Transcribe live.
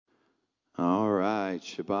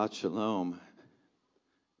right, Shabbat Shalom.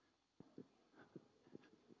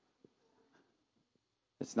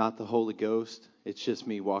 It's not the Holy Ghost. It's just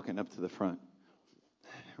me walking up to the front.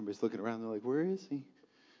 Everybody's looking around. They're like, where is he?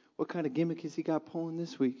 What kind of gimmick has he got pulling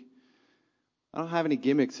this week? I don't have any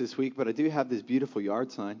gimmicks this week, but I do have this beautiful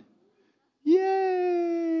yard sign.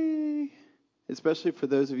 Yay! Especially for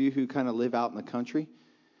those of you who kind of live out in the country.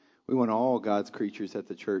 We want all God's creatures at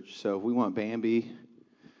the church. So we want Bambi.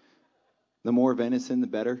 The more venison, the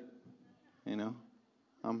better. You know,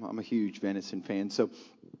 I'm a huge venison fan. So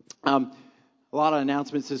a lot of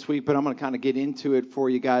announcements this week, but I'm going to kind of get into it for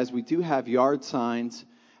you guys. We do have yard signs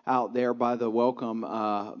out there by the welcome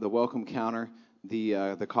counter,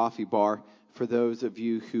 the coffee bar. For those of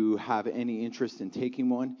you who have any interest in taking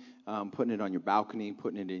one, putting it on your balcony,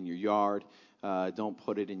 putting it in your yard. Don't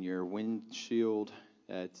put it in your windshield.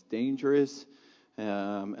 That's dangerous.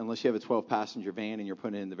 Unless you have a 12-passenger van and you're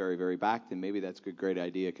putting it in the very, very back, then maybe that's a great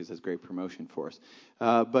idea because that's great promotion for us.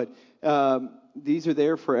 But these are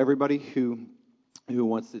there for everybody who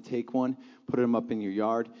wants to take one. Put them up in your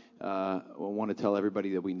yard. I want to tell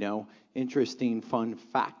everybody that we know. Interesting, fun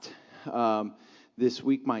fact. This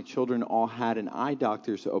week, my children all had an eye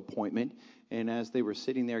doctor's appointment. And as they were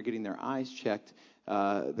sitting there getting their eyes checked,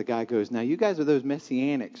 the guy goes, now, you guys are those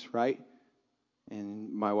Messianics, right?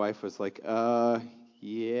 And my wife was like,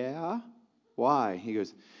 yeah. Why? He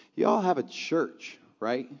goes, you all have a church,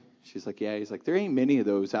 right? She's like, yeah. He's like, there ain't many of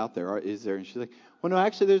those out there, is there? And she's like, well, no,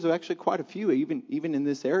 actually, there's actually quite a few. Even in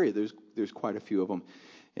this area, there's quite a few of them.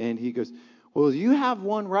 And he goes, well, you have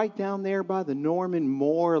one right down there by the Norman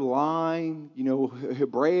Moore line,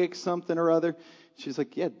 Hebraic something or other. She's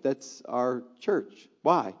like, yeah, that's our church.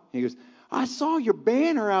 Why? And he goes, I saw your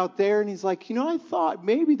banner out there. And he's like, I thought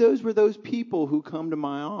maybe those were those people who come to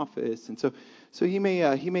my office. And so he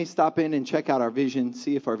may stop in and check out our vision,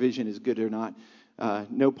 see if our vision is good or not.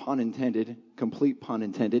 No pun intended, complete pun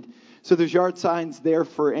intended. So there's yard signs there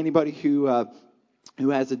for anybody who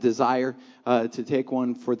has a desire to take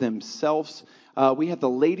one for themselves. We have the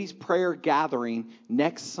ladies' prayer gathering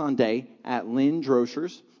next Sunday at Lynn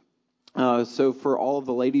Droscher's. So for all of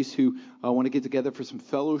the ladies who want to get together for some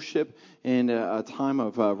fellowship and a time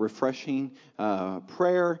of refreshing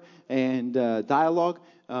prayer and dialogue,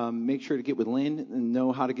 make sure to get with Lynn and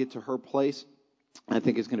know how to get to her place. I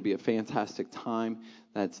think it's going to be a fantastic time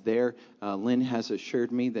that's there. Lynn has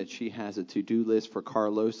assured me that she has a to-do list for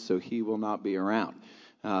Carlos, so he will not be around.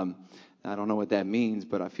 I don't know what that means,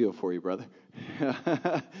 but I feel for you, brother.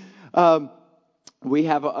 We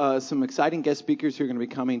have some exciting guest speakers who are going to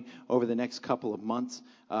be coming over the next couple of months.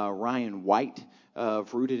 Ryan White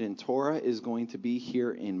of Rooted in Torah is going to be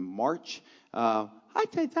here in March. Hi,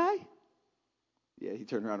 Tai Tai. Yeah, he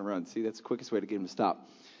turned around and run. See, that's the quickest way to get him to stop.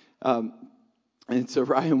 And so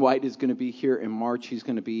Ryan White is going to be here in March. He's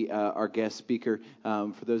going to be our guest speaker.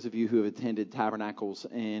 For those of you who have attended Tabernacles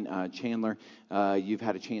in Chandler, you've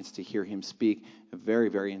had a chance to hear him speak. A very,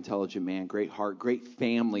 very intelligent man, great heart, great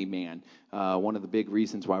family man. One of the big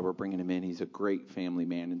reasons why we're bringing him in, he's a great family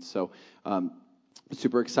man. And so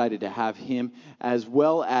super excited to have him, as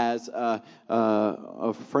well as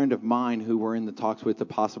a friend of mine who we're in the talks with to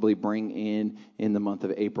possibly bring in the month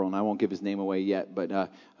of April. And I won't give his name away yet,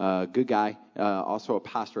 but good guy, also a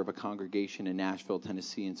pastor of a congregation in Nashville,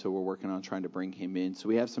 Tennessee. And so we're working on trying to bring him in. So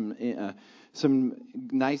we have some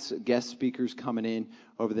nice guest speakers coming in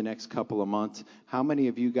over the next couple of months. How many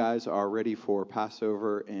of you guys are ready for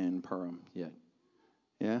Passover and Purim yet?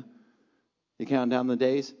 Yeah? You counting down the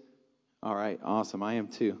days? All right, awesome. I am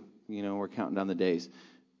too. We're counting down the days.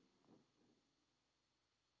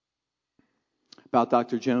 About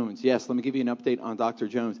Dr. Jones. Yes, let me give you an update on Dr.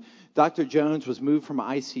 Jones. Dr. Jones was moved from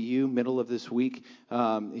ICU middle of this week.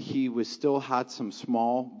 He still had some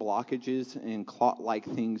small blockages and clot-like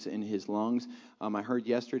things in his lungs. I heard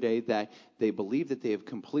yesterday that they believe that they have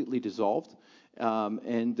completely dissolved.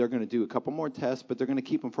 And they're going to do a couple more tests, but they're going to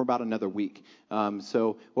keep him for about another week.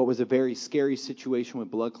 So what was a very scary situation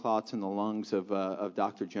with blood clots in the lungs of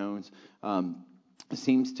Dr. Jones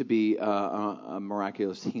seems to be a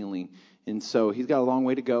miraculous healing. And so he's got a long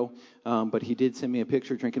way to go, but he did send me a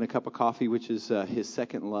picture drinking a cup of coffee, which is his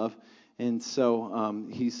second love. And so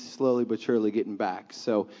he's slowly but surely getting back.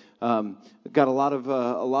 So got a lot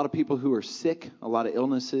of people who are sick, a lot of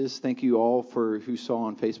illnesses. Thank you all for who saw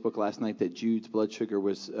on Facebook last night that Jude's blood sugar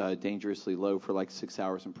was dangerously low for like 6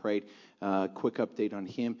 hours and prayed. quick update on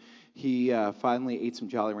him. He finally ate some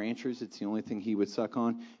Jolly Ranchers. It's the only thing he would suck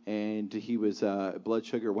on. And he was blood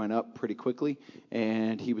sugar went up pretty quickly,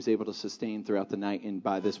 and he was able to sustain throughout the night. And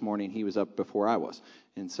by this morning, he was up before I was.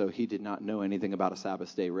 And so he did not know anything about a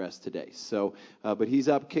Sabbath day rest today. So, but he's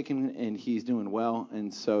up kicking, and he's doing well.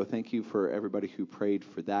 And so thank you for everybody who prayed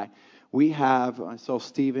for that. I saw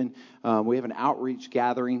Stephen, we have an outreach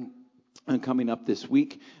gathering coming up this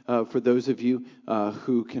week. For those of you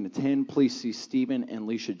who can attend, please see Stephen and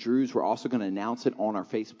Leisha Drews. We're also going to announce it on our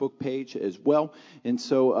Facebook page as well. And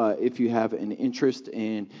so if you have an interest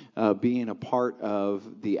in being a part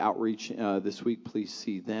of the outreach this week, please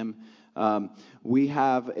see them. We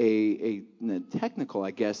have a technical,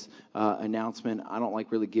 I guess, announcement. I don't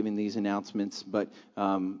like really giving these announcements, but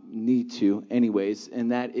need to anyways.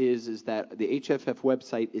 And that is that the HFF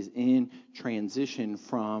website is in transition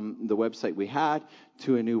from the website we had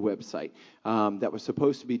to a new website. That was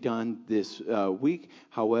supposed to be done this week.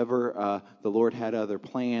 However, the Lord had other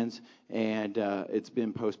plans, and it's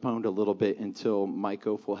been postponed a little bit until Mike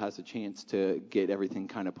Ophel has a chance to get everything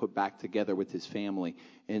kind of put back together with his family.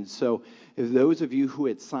 And so if those of you who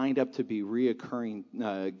had signed up to be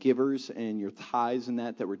reoccurring givers and your tithes and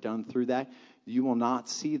that were done through that, you will not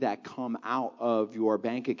see that come out of your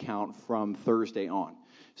bank account from Thursday on.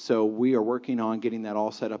 So we are working on getting that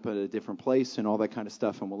all set up at a different place and all that kind of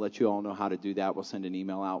stuff, and we'll let you all know how to do that. We'll send an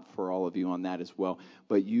email out for all of you on that as well.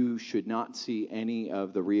 But you should not see any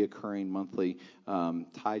of the reoccurring monthly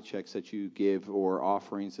tithe checks that you give or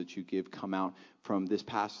offerings that you give come out from this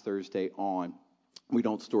past Thursday on. We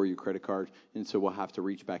don't store your credit card, and so we'll have to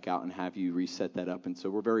reach back out and have you reset that up. And so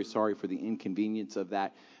we're very sorry for the inconvenience of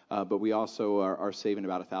that, but we also are saving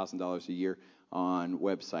about $1,000 a year on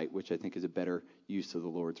website, which I think is a better use of the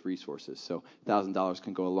Lord's resources. So $1,000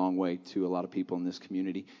 can go a long way to a lot of people in this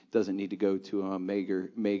community. It doesn't need to go to a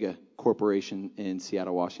mega corporation in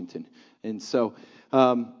Seattle, Washington. And so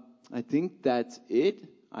I think that's it.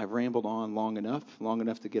 I've rambled on long enough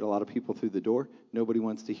to get a lot of people through the door. Nobody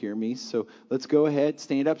wants to hear me. So let's go ahead,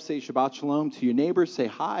 stand up, say Shabbat Shalom to your neighbors, say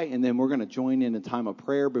hi, and then we're going to join in a time of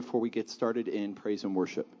prayer before we get started in praise and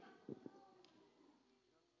worship.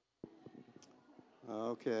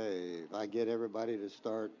 Okay, if I get everybody to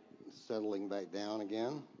start settling back down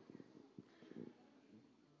again.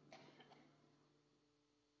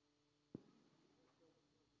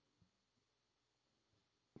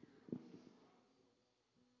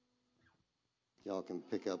 Y'all can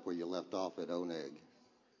pick up where you left off at Oneg.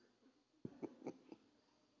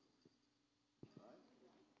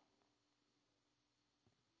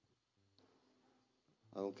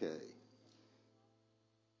 Okay.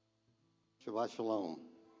 Shabbat Shalom.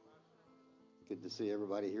 Good to see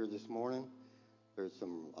everybody here this morning. There's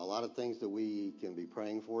a lot of things that we can be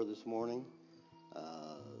praying for this morning.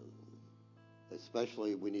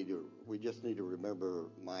 Especially we just need to remember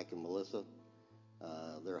Mike and Melissa.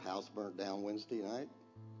 Their house burnt down Wednesday night,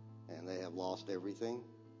 and they have lost everything.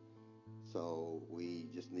 So we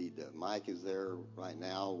just need to. Mike is there right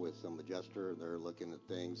now with some adjuster. They're looking at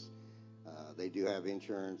things. They do have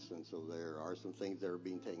insurance, and so there are some things that are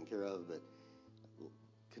being taken care of, but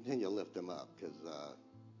continue to lift them up because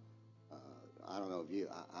I don't know if you,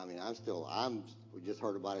 we just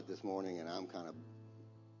heard about it this morning, and I'm kind of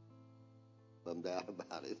bummed out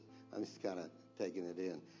about it. I'm just kind of taking it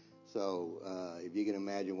in. So if you can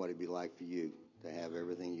imagine what it'd be like for you to have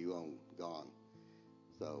everything you own gone.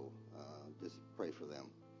 So just pray for them.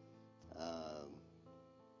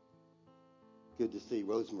 Good to see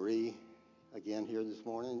Rosemarie again here this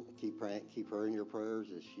morning. Keep her in your prayers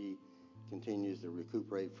as she continues to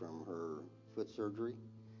recuperate from her foot surgery.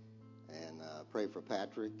 And pray for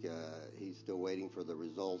Patrick. He's still waiting for the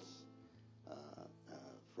results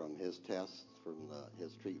from his tests, from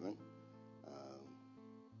his treatment.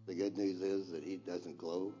 The good news is that he doesn't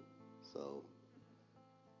glow, so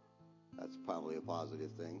that's probably a positive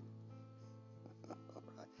thing. All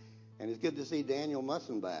right. And it's good to see Daniel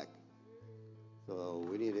Musson back. So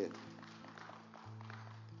we need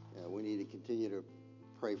to continue to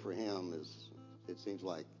pray for him, as it seems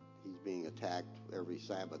like he's being attacked every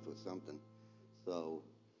Sabbath with something. So,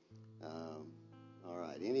 all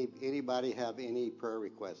right. Anybody have any prayer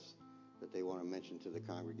requests that they want to mention to the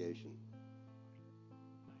congregation?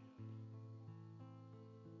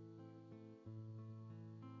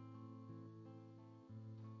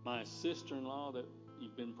 My sister-in-law that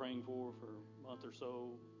you've been praying for a month or so,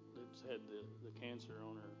 that's had the cancer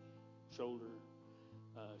on her shoulder.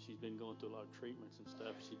 She's been going through a lot of treatments and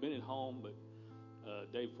stuff. She's been at home, but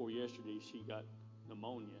day before yesterday, she got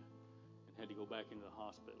pneumonia and had to go back into the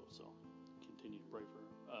hospital. So continue to pray for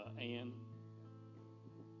her. Ann.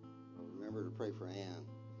 remember to pray for Ann.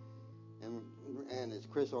 And as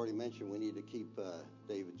Chris already mentioned, we need to keep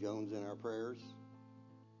David Jones in our prayers.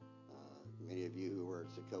 Many of you who were at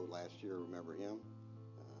Sukkot last year remember him.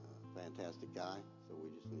 Fantastic guy, so we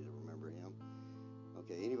just need to remember him.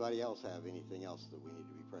 Okay, anybody else have anything else that we need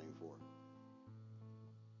to be praying for?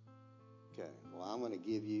 Okay, well, I'm going to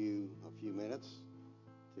give you a few minutes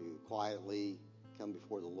to quietly come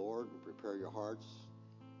before the Lord and prepare your hearts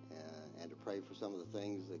and to pray for some of the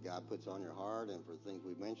things that God puts on your heart and for the things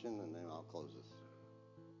we mentioned, and then I'll close this.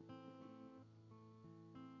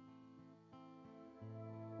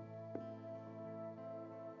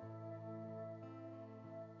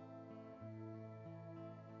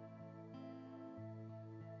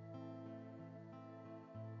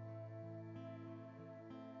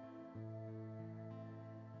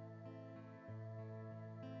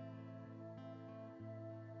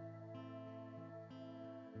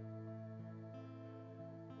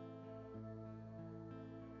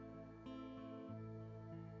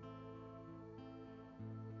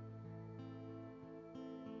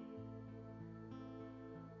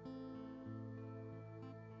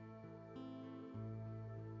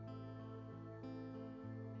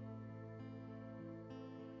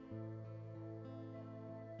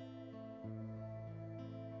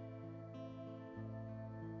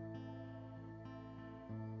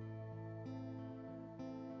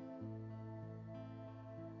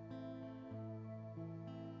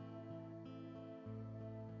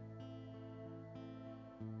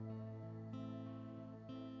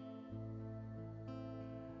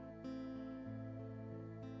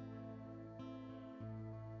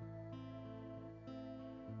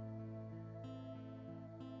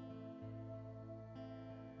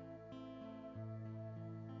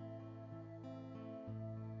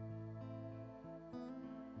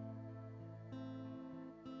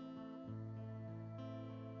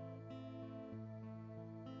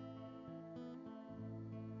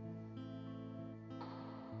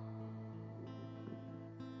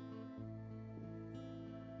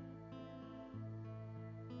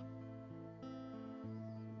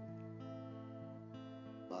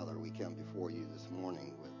 Father, we come before you this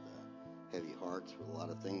morning with heavy hearts, with a lot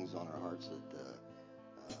of things on our hearts,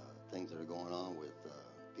 things that are going on with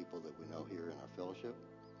people that we know here in our fellowship.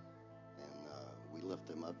 And we lift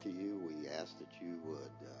them up to you. We ask that you would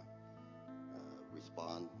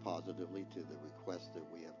respond positively to the request that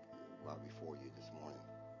we have brought before you this morning.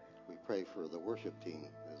 We pray for the worship team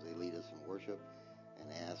as they lead us in worship and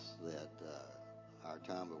ask that our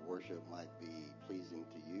time of worship might be pleasing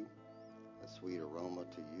to you, a sweet aroma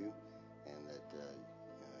to you, and that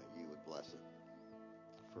you would bless it.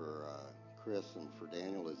 For Chris and for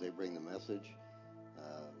Daniel, as they bring the message,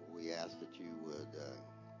 we ask that you would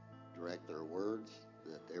direct their words,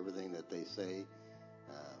 that everything that they say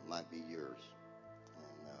might be yours.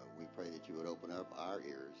 And we pray that you would open up our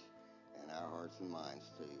ears and our hearts and minds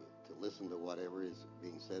to listen to whatever is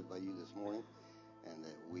being said by you this morning, and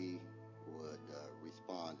that we would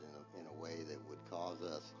respond in a way that would cause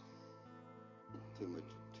us to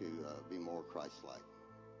be more Christ-like.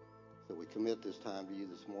 So we commit this time to you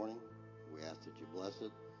this morning. We ask that you bless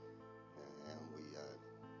it, and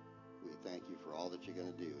we thank you for all that you're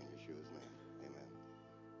going to do in Yeshua's name. Amen.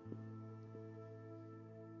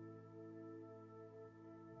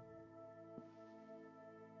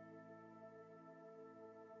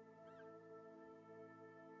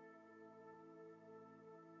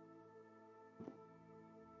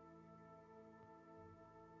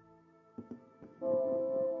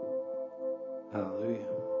 Hallelujah.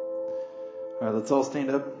 All right, let's all stand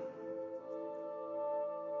up.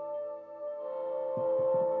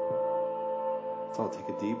 Let's all take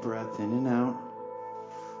a deep breath in and out.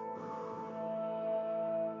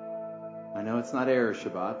 I know it's not Erev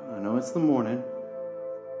Shabbat. I know it's the morning.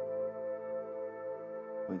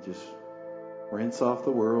 We just rinse off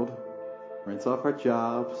the world, rinse off our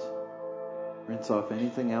jobs, rinse off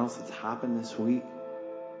anything else that's happened this week.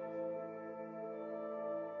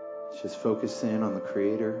 Just focus in on the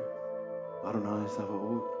Creator, Adonai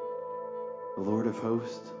Sabaoth, the Lord of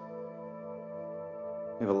hosts.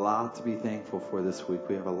 We have a lot to be thankful for this week.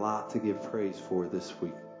 We have a lot to give praise for this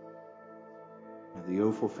week. And the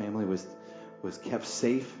Ophel family was kept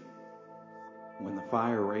safe when the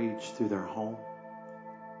fire raged through their home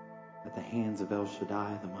at the hands of El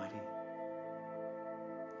Shaddai, the mighty.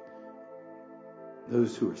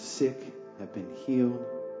 Those who are sick have been healed.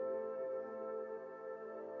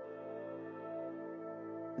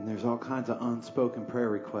 And there's all kinds of unspoken prayer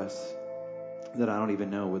requests that I don't even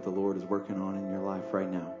know what the Lord is working on in your life right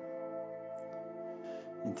now.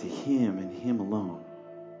 And to Him and Him alone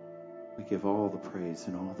We give all the praise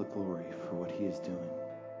and all the glory for what He is doing.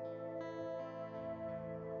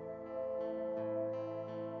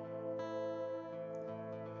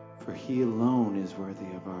 For He alone is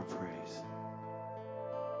worthy of our praise.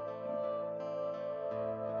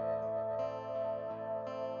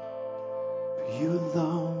 For You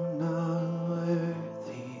alone are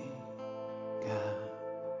worthy, God.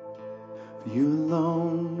 For You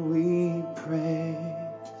alone we praise.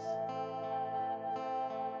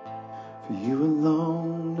 For You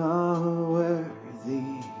alone are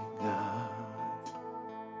worthy, God.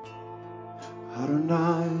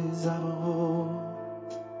 Adonai Zavaot.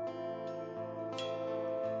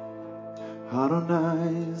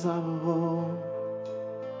 Adonai Zavaot.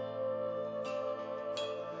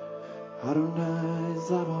 Adonai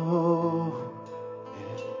Zavaot.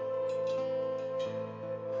 Yeah.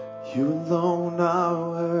 You alone are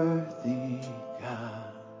worthy,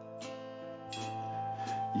 God.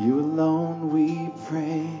 You alone we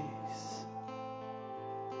praise.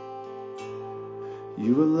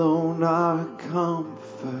 You alone are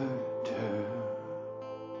comforter.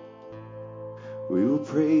 We will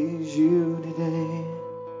praise You today.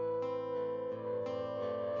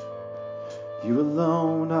 You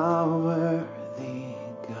alone are worthy,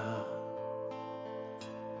 God.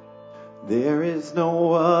 There is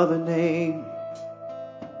no other name.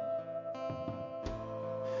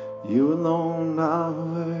 You alone are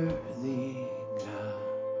worthy, God.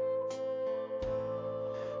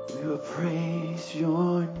 We will praise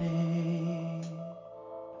Your name.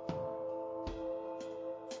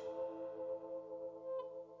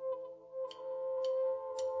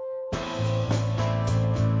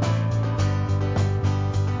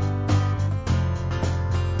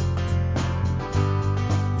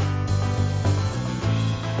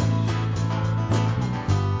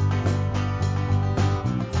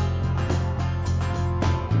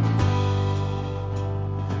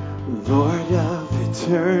 Lord of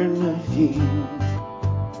eternity,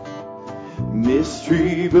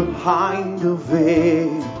 mystery behind the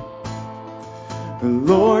veil,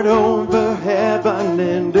 Lord over heaven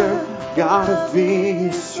and earth, God of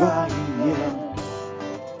Israel.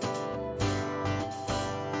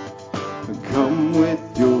 Come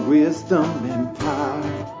with Your wisdom and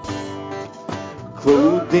power,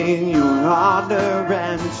 clothed in Your honor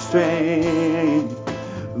and strength.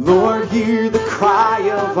 Lord, hear the cry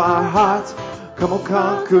of our hearts. Come, O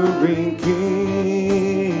conquering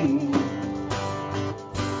King.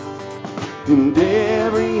 And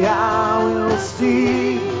every eye will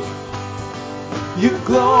see Your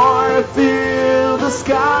glory fill the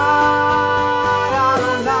sky.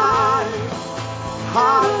 Adonai,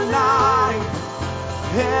 Adonai,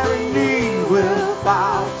 every knee will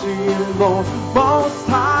bow to You, Lord Most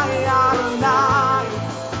High. Adonai,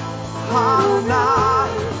 Adonai,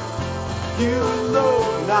 You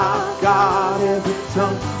alone are God. Every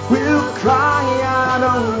tongue will cry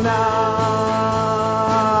Adonai.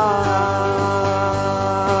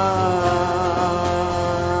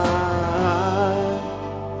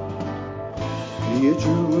 Here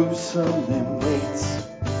Jerusalem waits,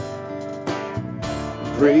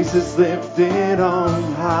 praises lifted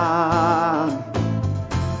on high.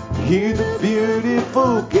 Hear the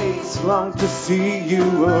beautiful gates long to see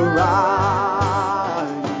You arise.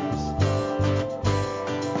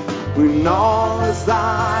 When all of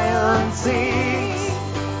Zion sings,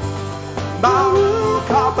 Baruch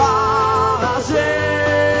haba Hashem.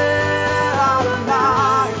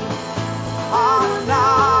 Adonai,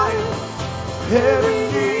 Adonai, every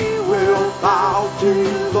knee will bow to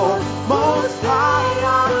You, Lord Most High.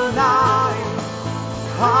 Adonai,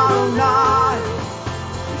 Adonai,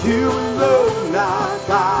 You alone are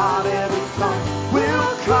God. Every tongue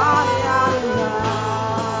will cry Adonai.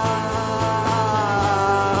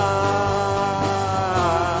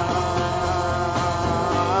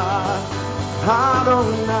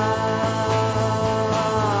 Adonai.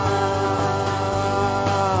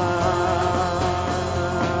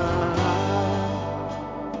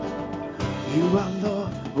 You are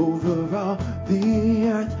Lord over all the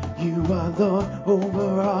earth. You are Lord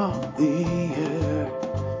over all the earth.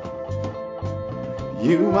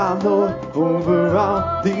 You are Lord over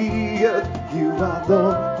all the earth. You are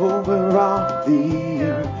Lord over all the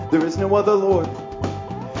earth. There is no other Lord.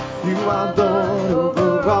 You are Lord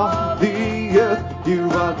over all the earth. You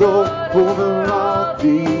are Lord over all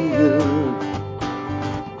the earth.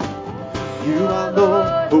 You are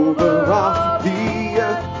Lord over all the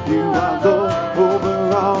earth. You are Lord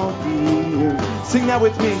over all the earth. Sing that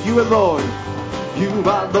with me. You are Lord. You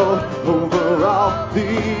are Lord over all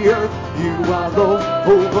the earth. You are Lord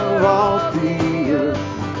over all the earth.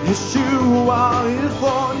 Yeshua is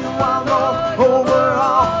Lord. You are Lord over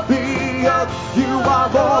all the earth. You are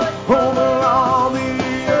Lord over all the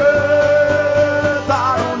earth.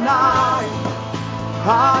 Adonai,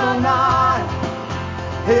 Adonai.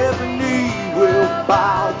 Every knee will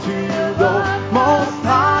bow to you, the Most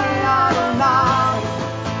High. Adonai,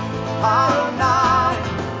 Adonai.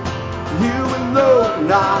 You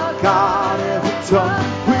alone are God. Every tongue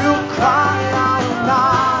will cry,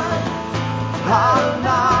 Adonai,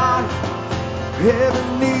 Adonai. Every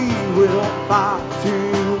knee will bow to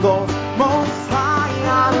you, Lord Most High.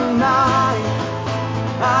 Adonai,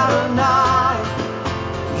 Adonai.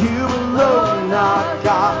 You alone are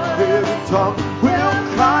God. Every tongue will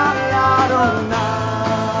cry, Adonai.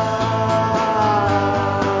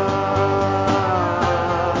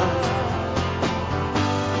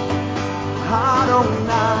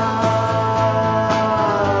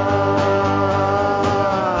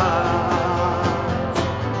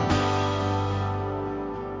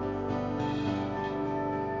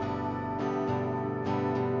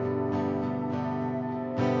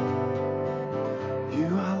 You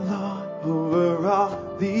are Lord over all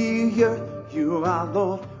the earth. You are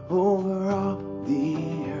Lord over all the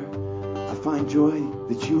earth. I find joy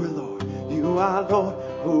that you are Lord. You are Lord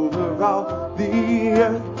over all the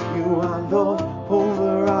earth. You are Lord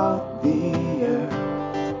over all the earth.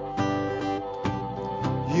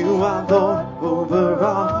 You are Lord over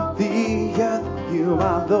all the earth. You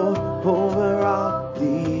are Lord over all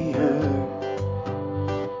the earth.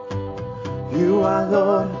 You are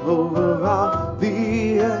Lord over all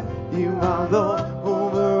the earth. You are Lord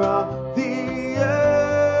over all the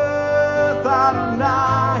earth.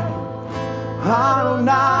 Adonai,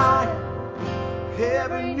 Adonai.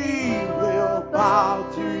 Every knee will bow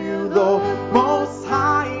to you, Lord Most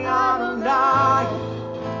High. Adonai,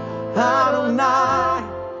 Adonai.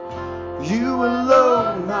 You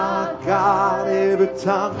alone are God. Every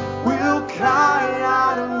tongue will cry,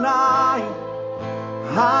 Adonai,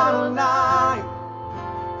 Adonai.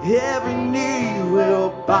 Every knee will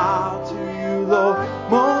bow to you, Lord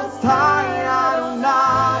Most High.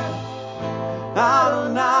 Adonai,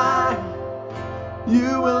 Adonai.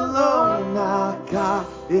 You alone are God.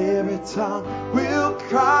 Every tongue will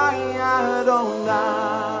cry, Adonai.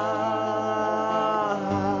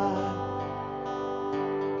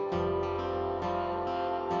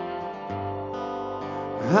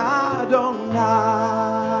 Adonai.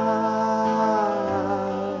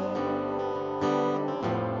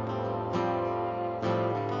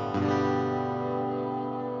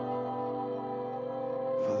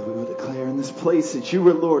 Father, we will declare in this place that you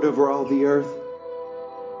are Lord over all the earth.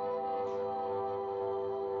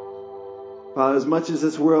 Father, as much as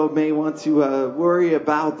this world may want to worry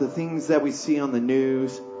about the things that we see on the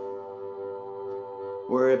news,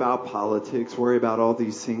 worry about politics, worry about all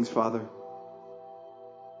these things, Father,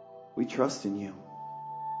 we trust in you.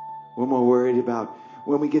 We're more worried about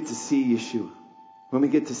when we get to see Yeshua, when we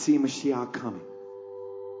get to see Mashiach coming,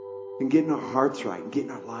 and getting our hearts right, and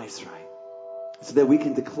getting our lives right, so that we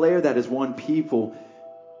can declare that as one people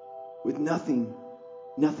with nothing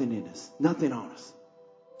in us, nothing on us,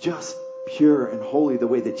 just pure and holy the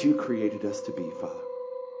way that you created us to be, Father.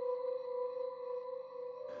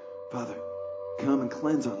 Father, come and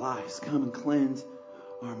cleanse our lives. Come and cleanse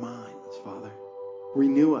our minds, Father.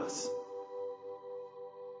 Renew us.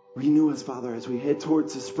 Renew us, Father, as we head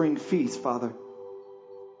towards the spring feast, Father.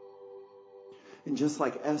 And just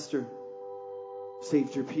like Esther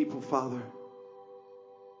saved your people, Father,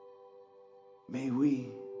 may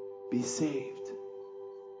we be saved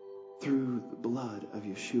through the blood of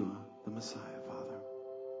Yeshua, the Messiah, Father.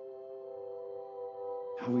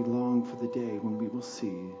 How we long for the day when we will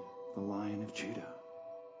see the Lion of Judah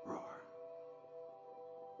roar.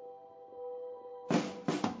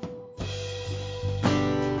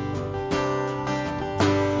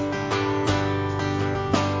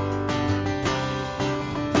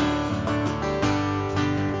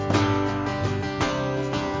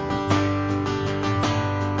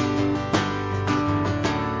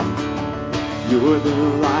 You're the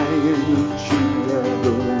Lion of Judah,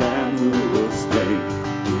 the Lamb who was slain.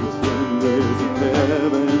 Whose splendors of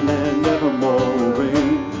heaven and evermore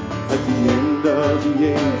reign. At the end of the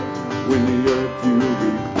age, when the earth you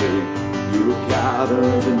reclaim, you will gather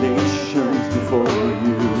the nations before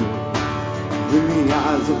you. When the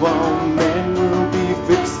eyes of all men will be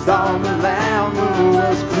fixed on the Lamb who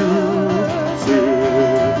was crucified.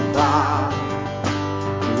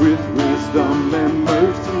 With wisdom and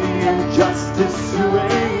mercy and justice to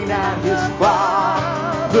reign at his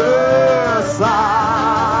Father's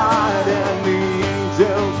side, and the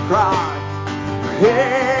angels cry,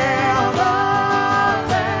 Hail the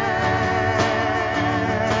Lamb!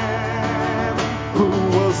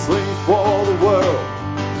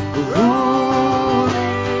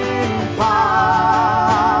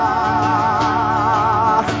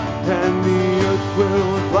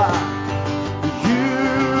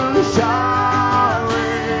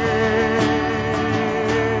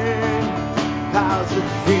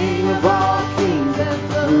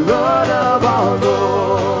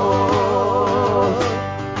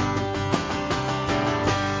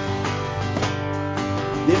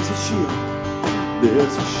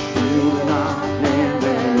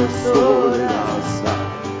 sword at our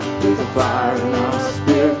side. There's a fire in our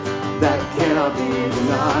spirit that cannot be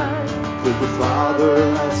denied. 'Cause the Father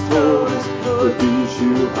has told us, for these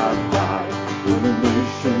you have died. When the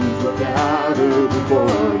nations will gather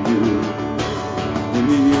before you, when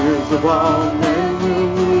the ears of all men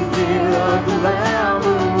will hear of the Lamb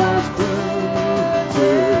who was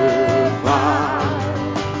crucified,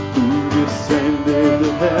 who descended to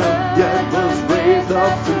hell, yet was raised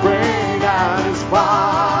up to bring out his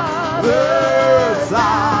Father's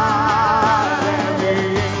side. And the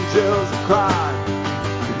angels cried,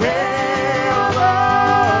 hail the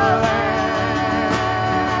Lamb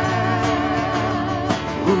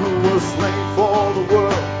who was slain for the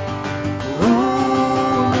world,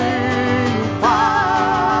 ruling power.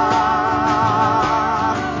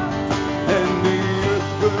 And the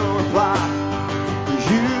earth will reply,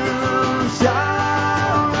 you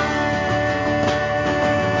shall reign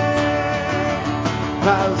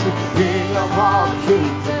as the King of all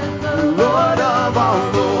kings and the Lord of all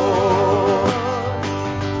lords.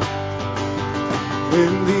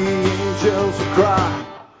 And the angels will cry,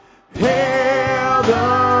 hail the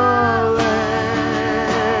Lamb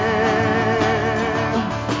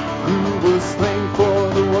who was slain for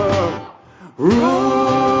the world,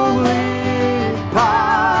 ruling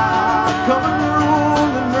power. Come and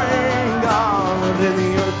rule and reign, God. And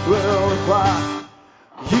the earth will reply,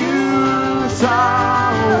 you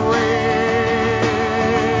shall reign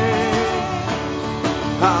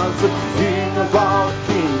as the King of all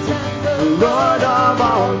kings and the Lord of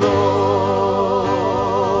all lords.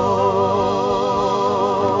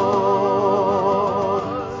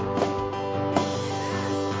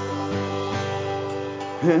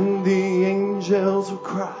 And the angels will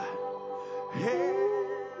cry,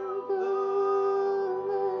 hail the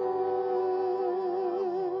Lamb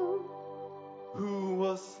who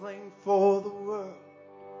was slain for the world,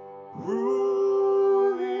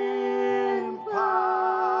 ruling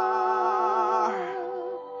power.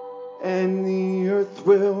 And the earth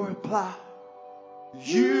will reply,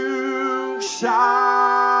 you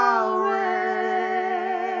shall reign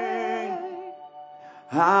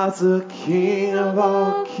as the King of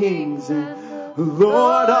all kings and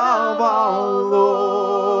Lord of all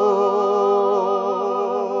lords.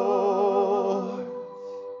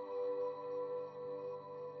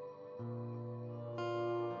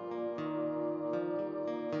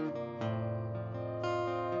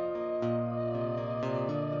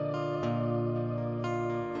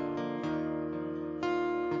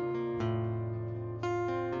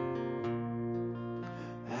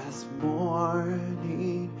 As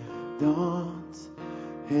morning dawns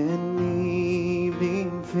and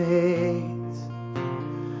evening fades,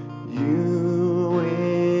 you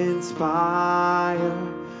inspire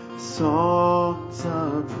songs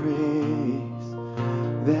of praise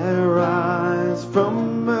that rise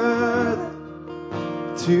from earth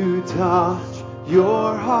to touch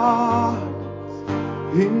your heart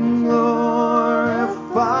and glorify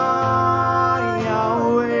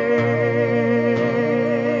Yahweh.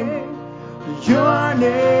 Your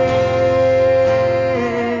name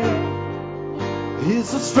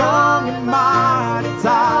is a strong and mighty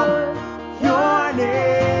tower. Your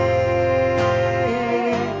name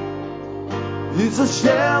is a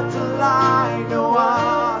shelter like no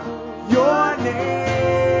other. Your name,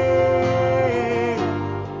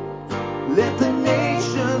 let the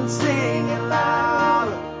nations sing it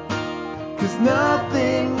louder. 'Cause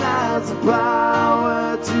nothing has the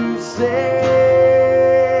power to save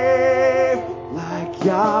like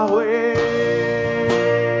Yahweh.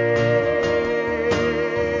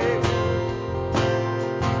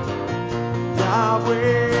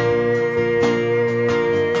 Yahweh.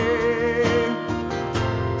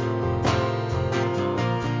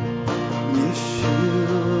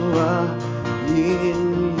 Yeshua, in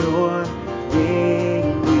your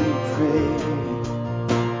name we pray.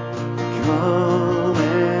 Come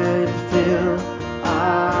and fill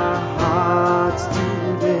our hearts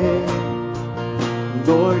today.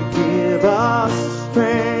 Lord, give us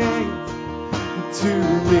strength to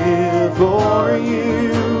live for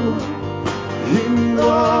you and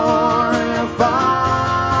glorify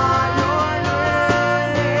your name.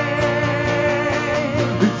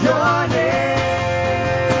 Your name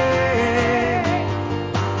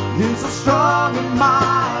is a strong and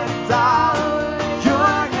mighty tower.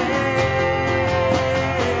 Your name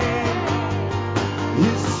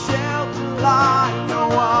is a shelter like no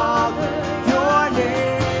other. Your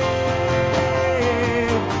name,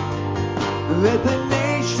 let the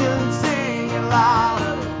nations sing it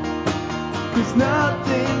loud. 'Cause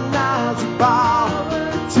nothing has the power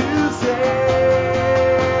to save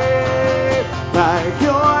like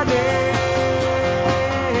your name.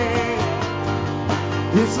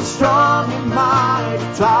 is a strong and mighty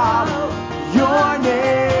tower. Your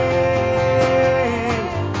name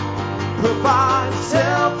provides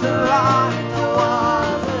shelter like no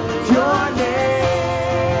other. Your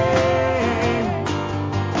name,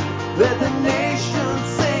 let the nations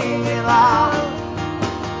sing it loud,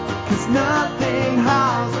 'cause nothing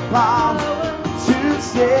has the power to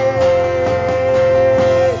save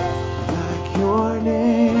like your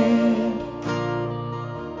name.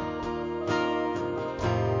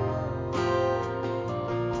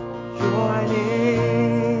 Your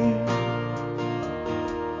name.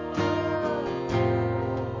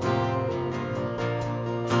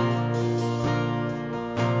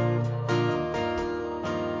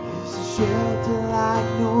 Is a shelter like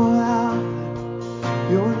no other.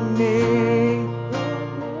 Your name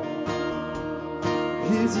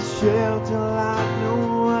is a shelter like no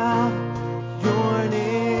other. Your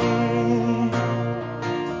name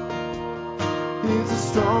is a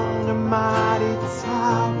strong and mighty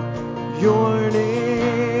tower. Your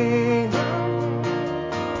name.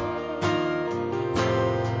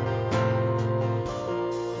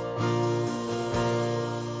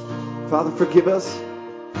 Father, forgive us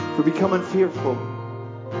for becoming fearful.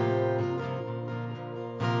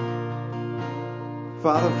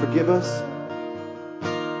 Father, forgive us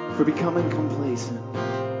for becoming complacent.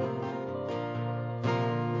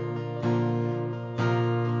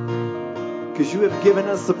 Because you have given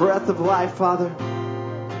us the breath of life, Father,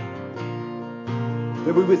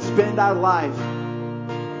 that we would spend our life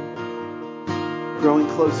growing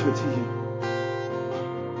closer to you.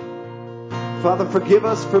 Father, forgive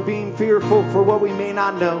us for being fearful for what we may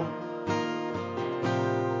not know.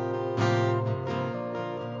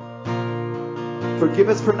 Forgive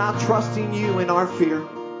us for not trusting you in our fear.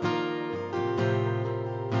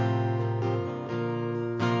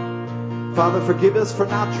 Father, forgive us for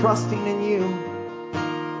not trusting in you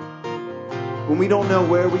when we don't know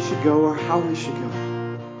where we should go or how we should go.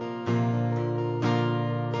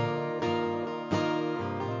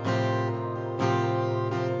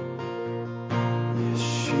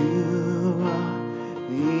 Yeshua,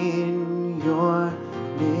 in your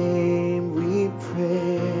name we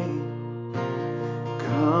pray.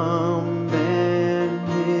 Come and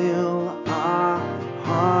heal our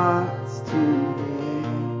hearts today.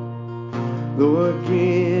 Lord,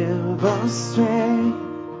 give us strength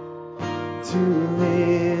to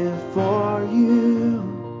live for you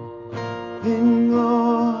and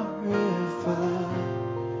glorify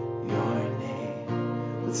your name.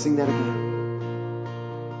 Let's sing that again.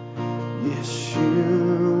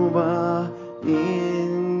 Yeshua,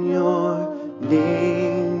 in your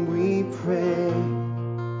name we pray.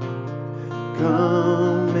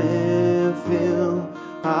 Come and fill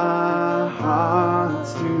our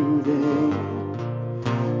hearts today.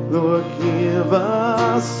 Lord, give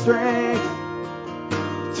us strength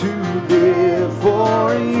to live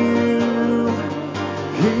for you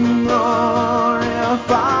and glorify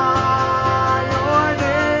your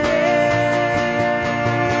name.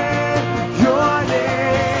 Your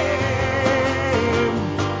name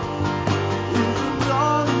is a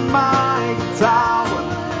strong and mighty tower.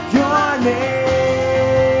 Your name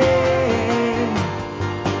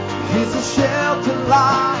is a shelter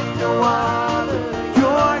like no other.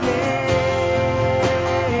 Your name,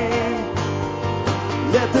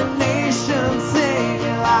 let the nations sing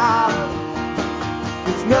it loud.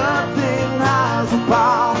 'Cause nothing has the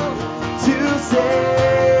power to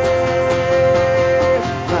save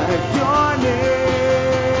like your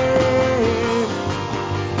name.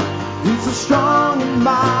 It's a strong and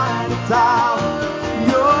mighty tower.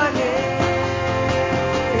 Your name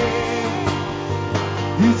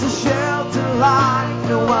is a shelter like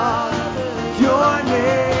no other. Your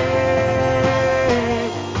name,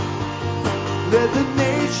 let the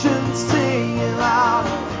nations sing it loud.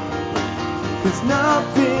 'Cause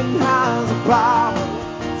nothing has the power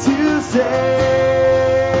to save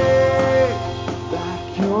like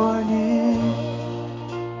your name.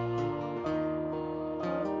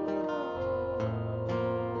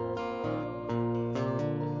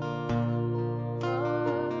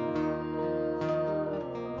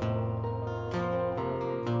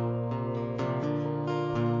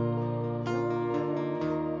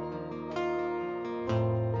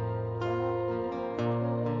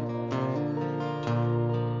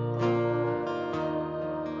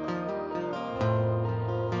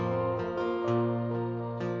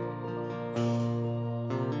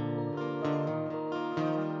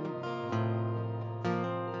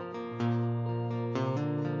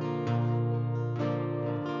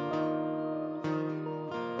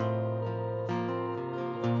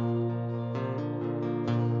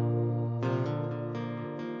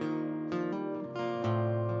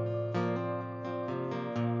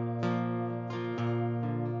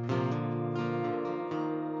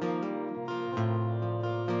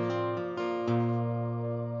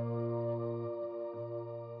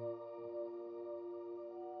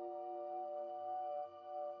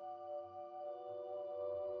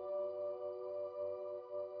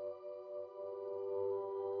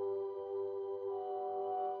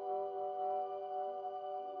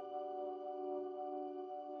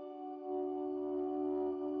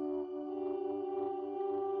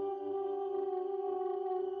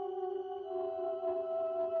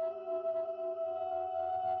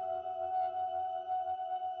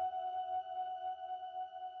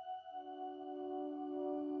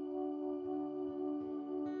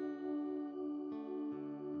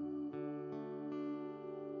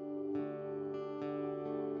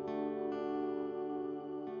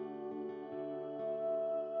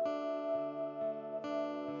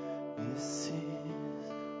 This is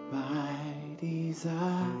my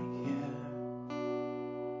desire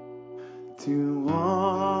to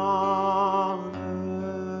honor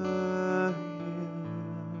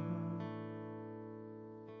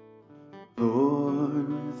you, Lord,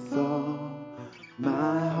 with all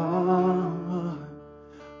my heart,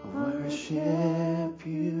 I worship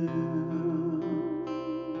you.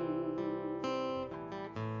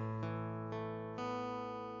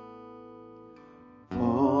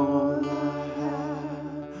 All I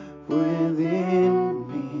have within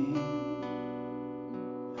me,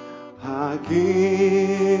 I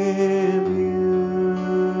give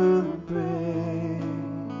you praise.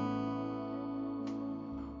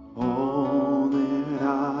 All that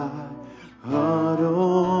I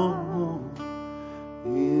adore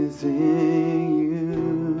is in you.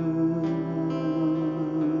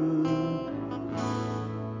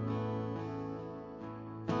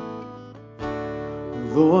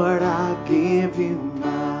 Lord, I give you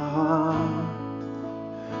my heart,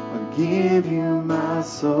 I give you my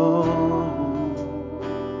soul.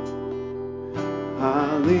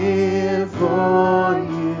 I live for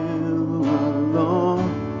you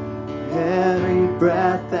alone. Every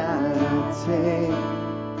breath that I take,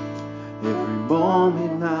 every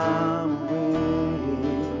moment I'm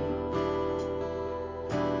awake,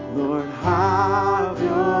 Lord, have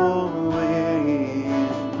your way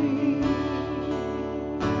in me.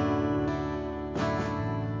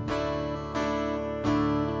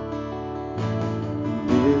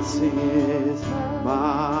 This is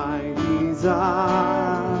my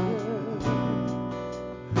desire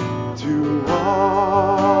to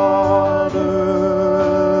honor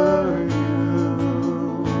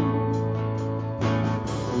you,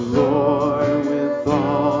 Lord, with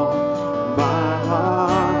all my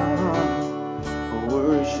heart, I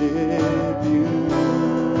worship you.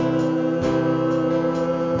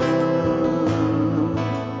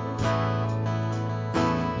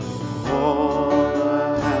 All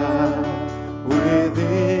I have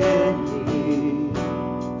within me,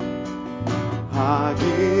 I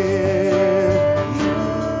give you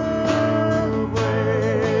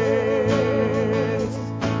praise.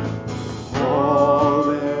 All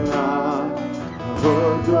that I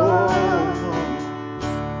adore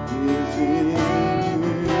is in you.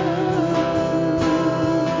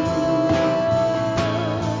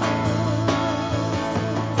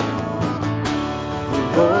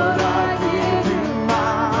 Lord, I give you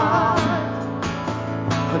my heart,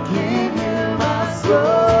 I give you my soul.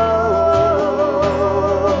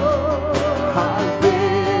 I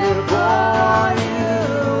live for you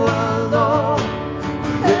alone.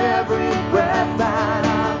 Every breath that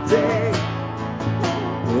I take,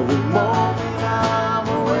 every moment I'm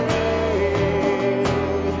awake,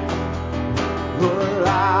 Lord,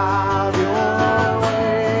 have your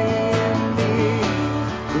way in me.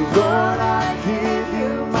 Lord, I give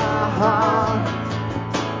you my heart,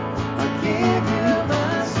 I give you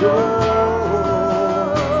my soul.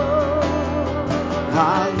 I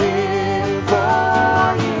live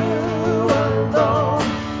for you alone.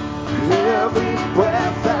 Every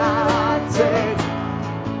breath that I take,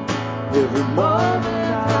 every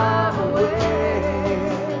moment I'm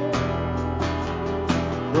awake,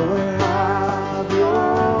 Lord, have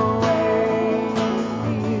your way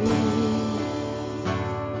in me.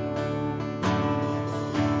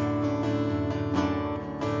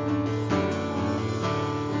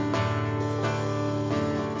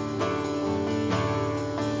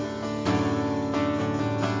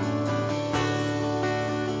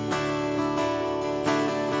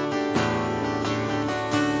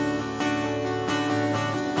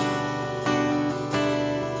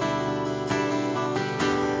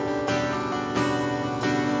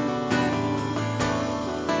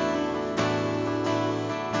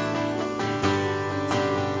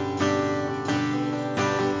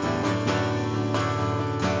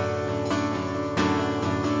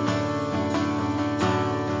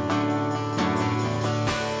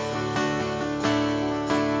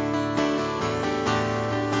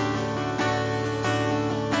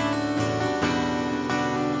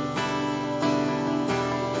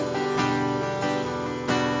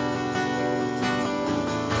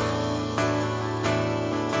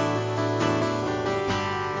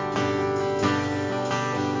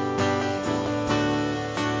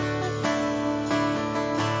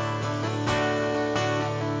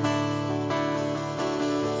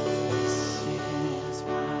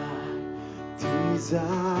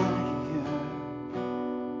 desire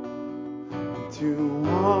to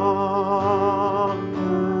honor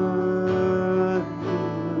you,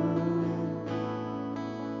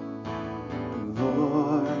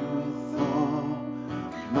 Lord, with all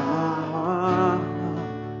my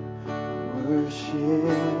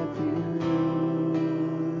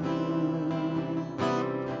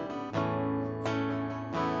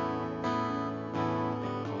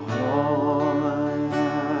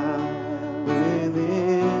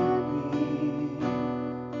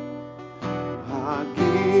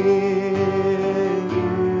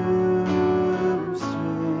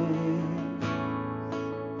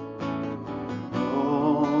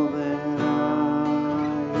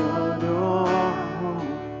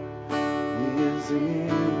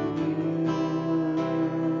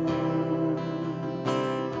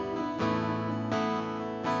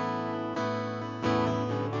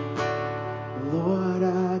Lord,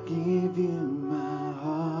 I give you my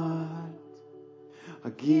heart.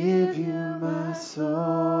 I give you my soul.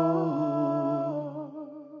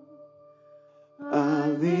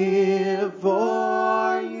 I live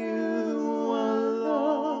for you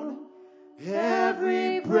alone.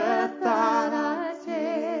 Every breath that I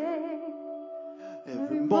take,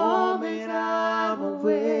 every moment I'm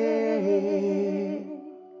awake,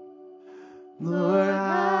 Lord,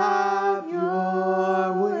 have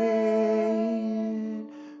your way in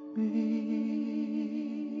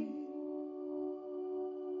me.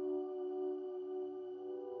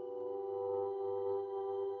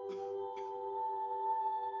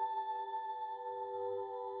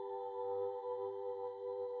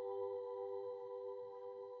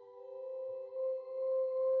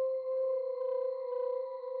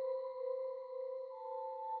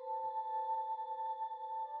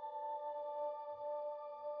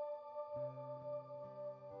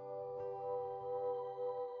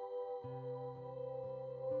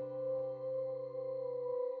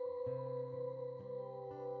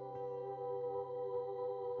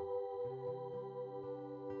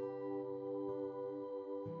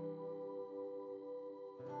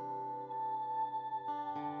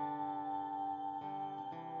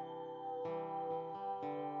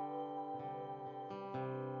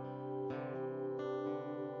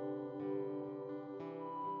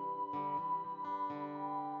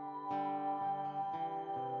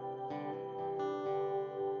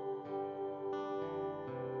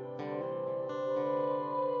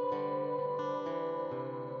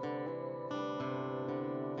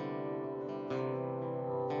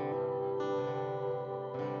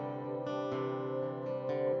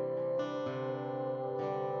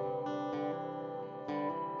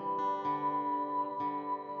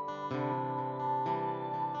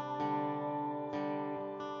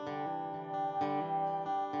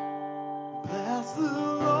 Bless the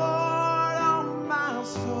Lord, oh my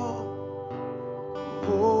soul,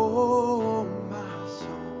 oh my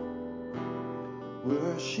soul.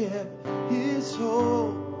 Worship His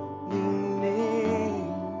holy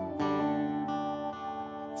name.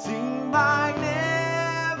 Sing like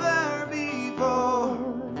never before.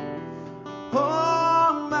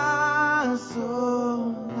 Oh my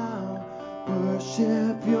soul, I'll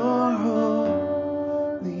worship Your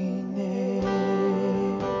holy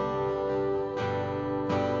name.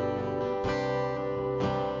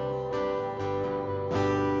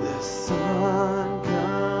 The sun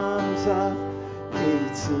comes up,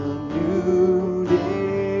 it's a new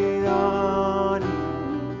day dawning.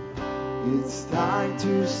 It's time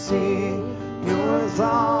to sing Your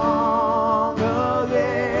song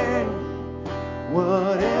again.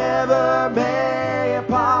 Whatever may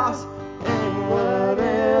pass and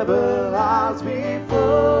whatever lies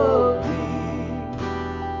before me,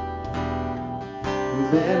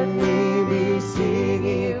 let me be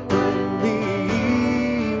singing when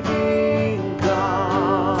the evening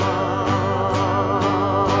comes.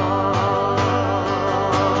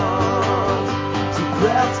 So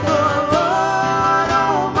bless the Lord,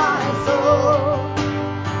 oh my soul,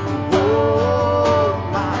 oh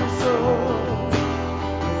my soul.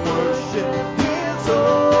 Worship His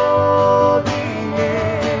holy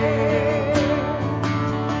name.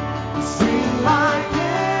 Sing like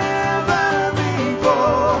never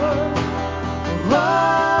before.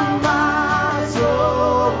 Oh, my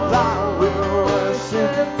soul, I will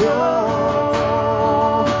worship Your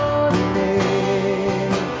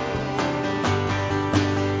name.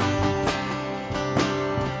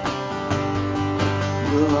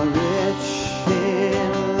 You're rich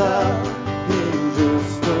in love, endures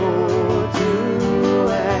slow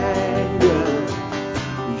to anger.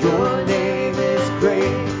 Your name is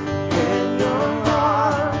great, and Your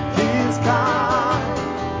heart is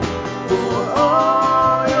kind. For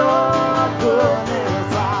all Your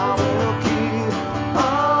goodness, I will keep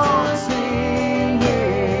on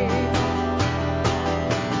singing.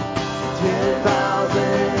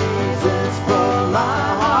 10,000 reasons for my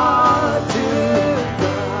heart to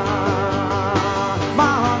cry,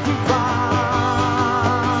 my heart to cry.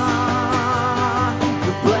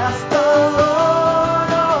 Bless the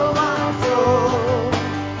Lord, oh my soul,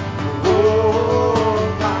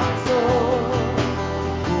 oh my soul.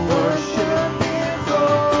 Worship His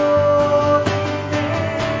holy name.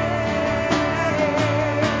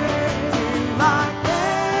 Like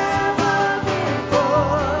never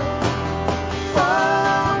before.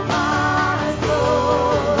 Oh my soul,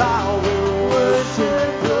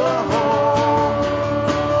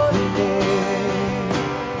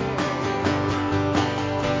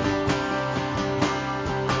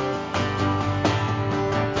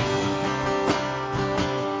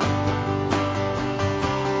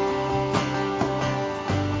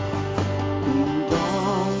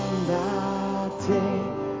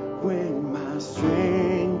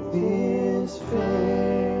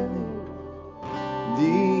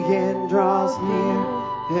 draws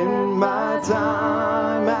near and my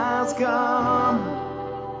time has come.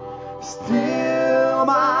 Still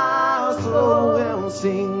my soul will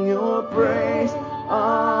sing your praise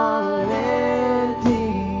unending.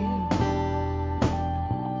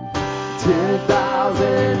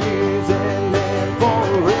 10,000 years and then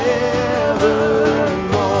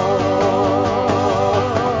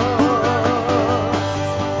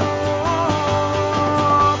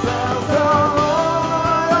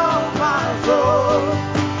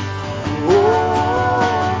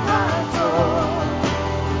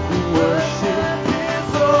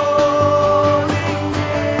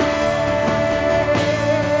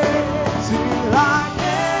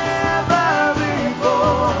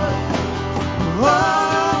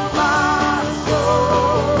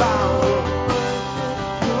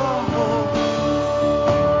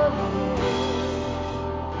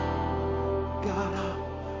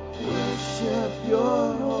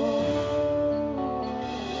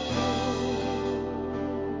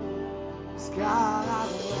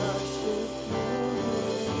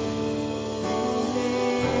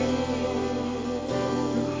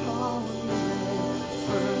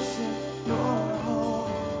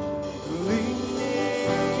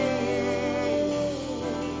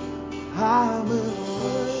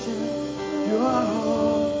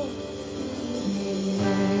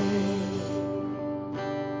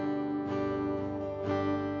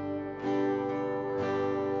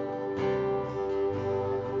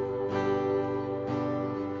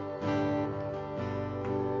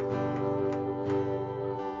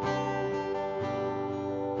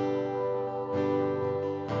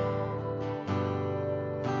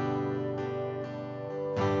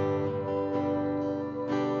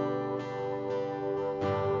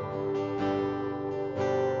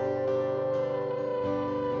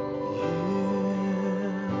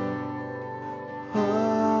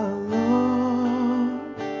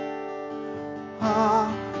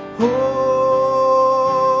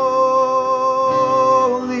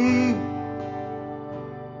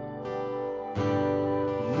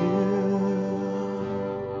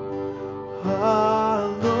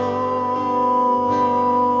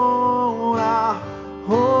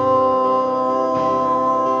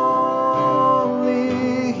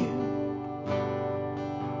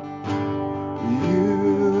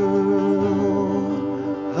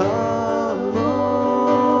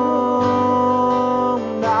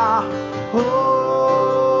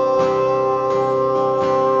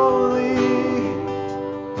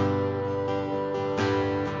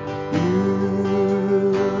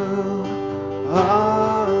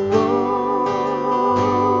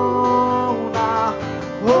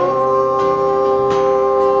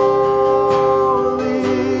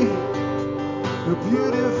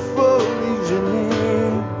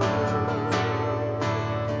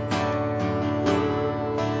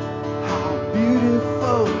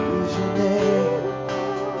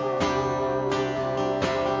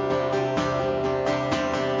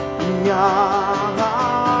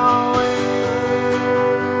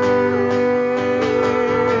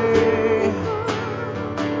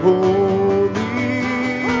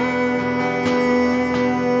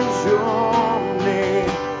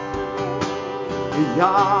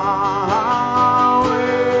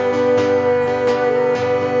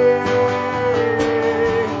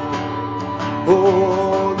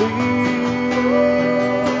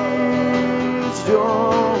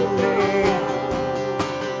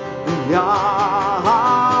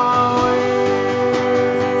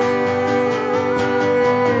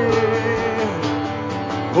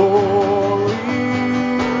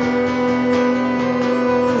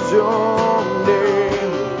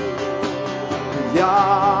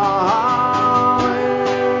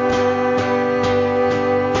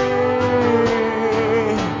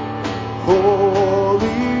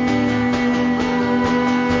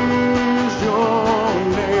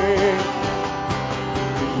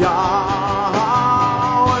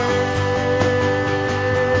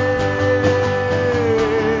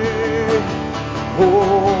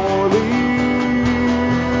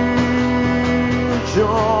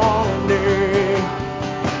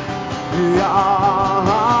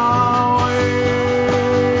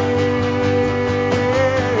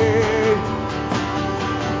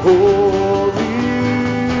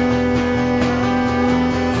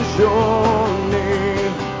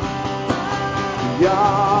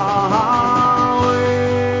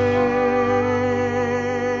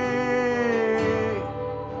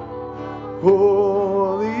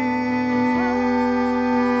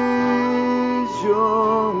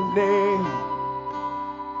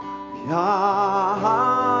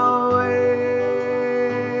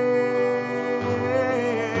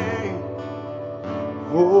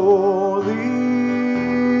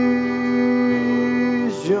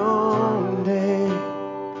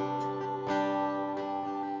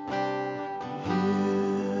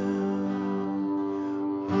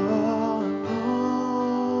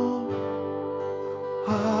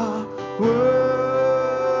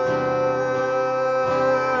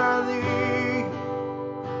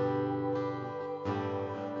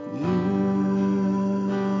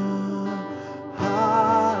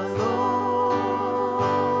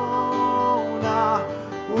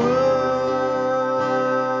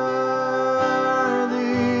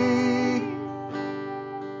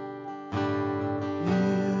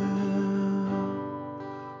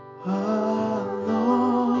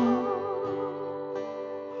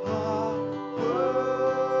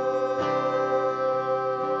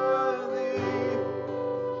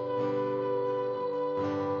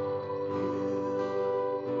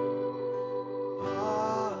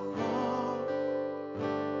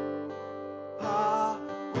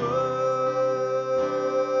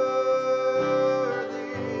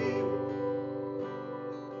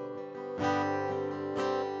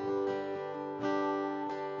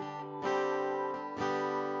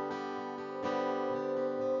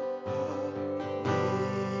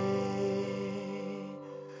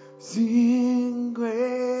Sing grace,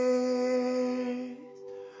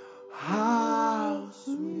 how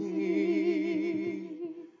sweet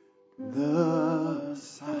the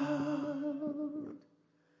sound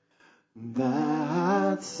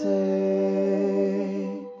that saved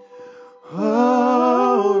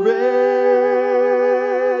a wretch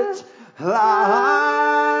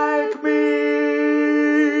like me.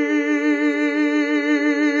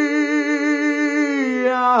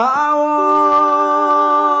 I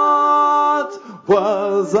once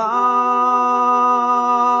was lost,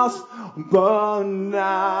 but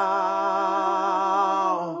now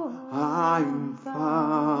I'm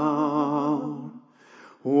found.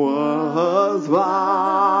 Was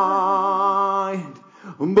blind,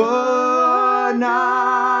 but now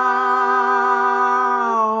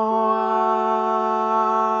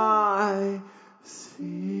I see.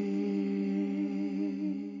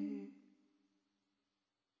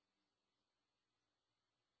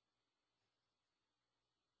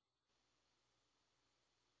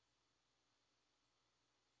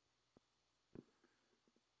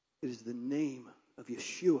 It is the name of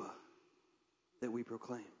Yeshua that we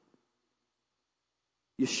proclaim.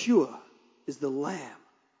 Yeshua is the Lamb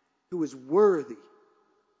who is worthy.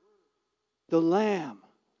 The Lamb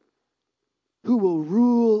who will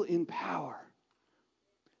rule in power,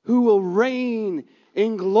 who will reign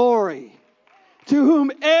in glory, to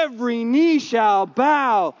whom every knee shall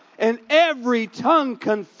bow and every tongue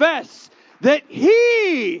confess that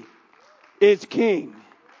He is King,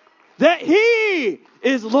 that He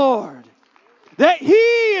is Lord, that He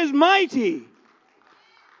is mighty,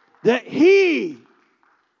 that He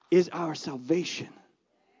is our salvation.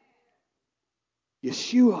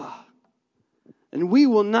 Yeshua. And we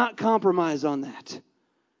will not compromise on that.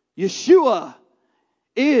 Yeshua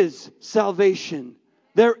is salvation.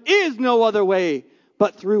 There is no other way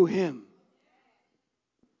but through Him.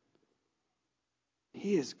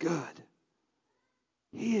 He is good.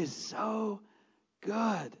 He is so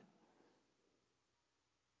good.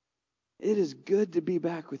 It is good to be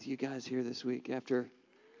back with you guys here this week after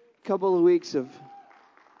a couple of weeks of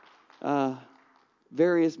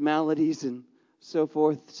various maladies and so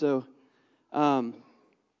forth. So I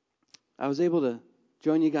was able to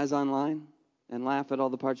join you guys online and laugh at all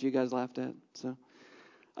the parts you guys laughed at. So,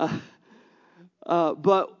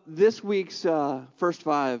 but this week's first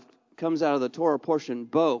five comes out of the Torah portion,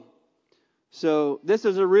 bo. So this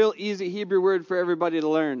is a real easy Hebrew word for everybody to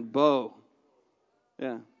learn, bo.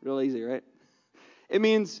 Yeah, real easy, right? It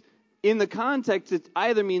means, in the context, it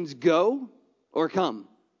either means go or come.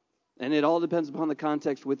 And it all depends upon the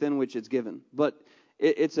context within which it's given. But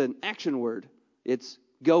it's an action word. It's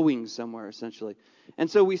going somewhere, essentially. And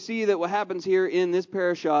so we see that what happens here in this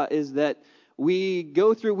parashah is that we've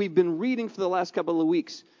been reading for the last couple of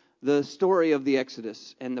weeks the story of the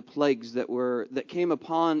Exodus and the plagues that came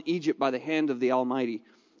upon Egypt by the hand of the Almighty.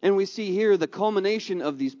 And we see here the culmination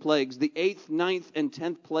of these plagues, the 8th, 9th, and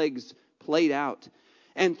 10th plagues played out.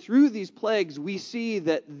 And through these plagues, we see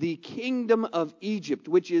that the kingdom of Egypt,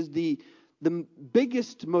 which is the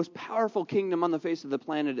biggest, most powerful kingdom on the face of the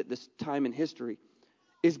planet at this time in history,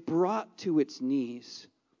 is brought to its knees.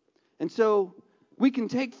 And so we can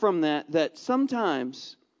take from that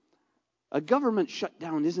sometimes a government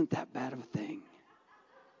shutdown isn't that bad of a thing.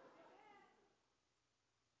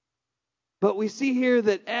 But we see here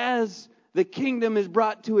that as the kingdom is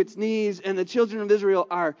brought to its knees and the children of Israel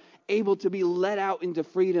are able to be let out into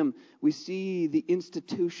freedom, we see the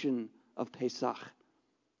institution of Pesach.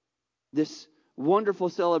 This wonderful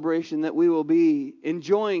celebration that we will be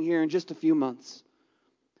enjoying here in just a few months.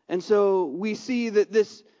 And so we see that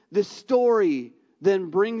this story then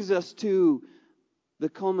brings us to the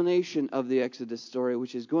culmination of the Exodus story,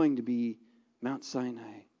 which is going to be Mount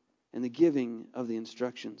Sinai and the giving of the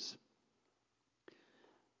instructions.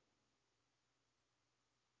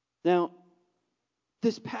 Now,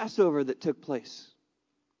 this Passover that took place,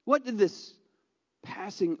 what did this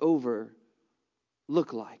passing over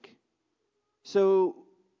look like? So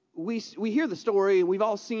we hear the story, and we've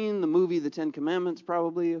all seen the movie The Ten Commandments,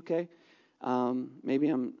 probably, okay? Maybe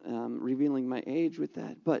I'm revealing my age with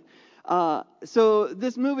that. But so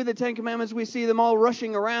this movie, The Ten Commandments, we see them all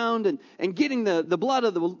rushing around and getting the blood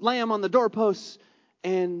of the lamb on the doorposts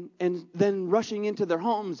and then rushing into their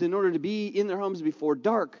homes in order to be in their homes before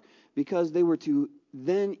dark, because they were to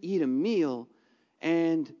then eat a meal,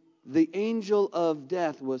 and the angel of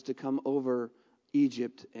death was to come over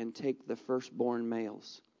Egypt and take the firstborn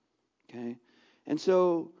males. Okay? And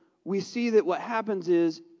so we see that what happens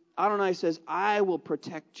is Adonai says, I will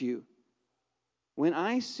protect you. When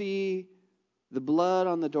I see the blood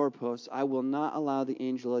on the doorposts, I will not allow the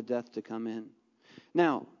angel of death to come in.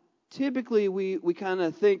 Now, typically we kind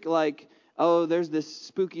of think like, oh, there's this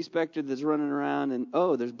spooky specter that's running around, and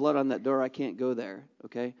oh, there's blood on that door, I can't go there,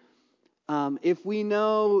 okay? If we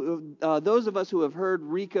know, those of us who have heard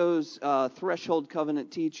Rico's threshold covenant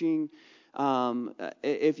teaching,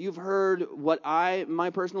 if you've heard my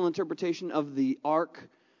personal interpretation of the ark,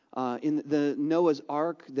 in the Noah's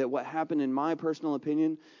ark, that what happened in my personal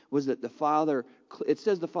opinion was that it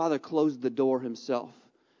says the Father closed the door himself.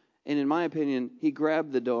 And in my opinion, he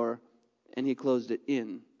grabbed the door and he closed it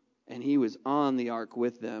in. And he was on the ark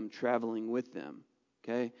with them, traveling with them.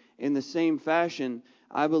 Okay? In the same fashion,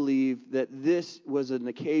 I believe that this was an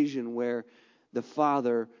occasion where the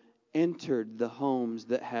Father entered the homes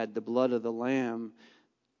that had the blood of the Lamb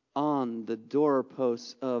on the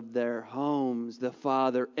doorposts of their homes. The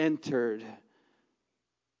Father entered,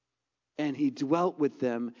 and he dwelt with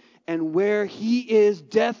them. And where he is,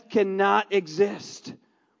 death cannot exist.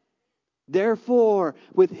 Therefore,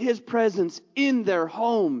 with his presence in their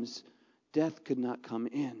homes, death could not come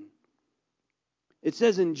in. It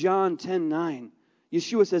says in John 10:9,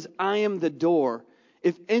 Yeshua says, I am the door.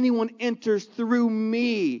 If anyone enters through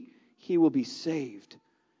me, he will be saved,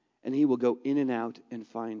 and he will go in and out and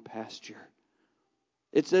find pasture.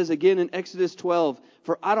 It says again in Exodus 12,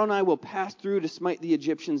 for Adonai will pass through to smite the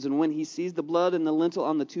Egyptians, and when he sees the blood and the lintel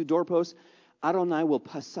on the two doorposts, Adonai will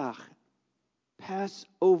pass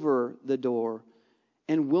over the door,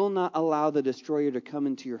 and will not allow the destroyer to come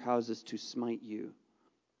into your houses to smite you.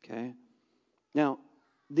 Okay? Now,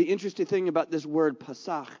 the interesting thing about this word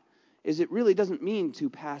pasach is it really doesn't mean to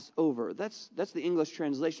pass over. That's the English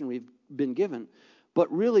translation we've been given.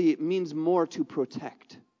 But really it means more to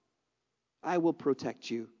protect. I will protect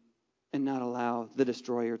you and not allow the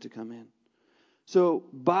destroyer to come in. So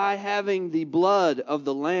by having the blood of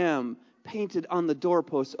the Lamb painted on the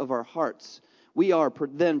doorposts of our hearts, we are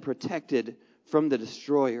then protected from the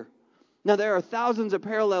destroyer. Now, there are thousands of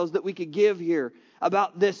parallels that we could give here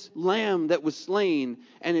about this lamb that was slain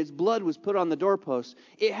and its blood was put on the doorposts.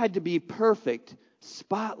 It had to be perfect,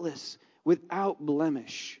 spotless, without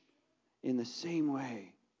blemish, in the same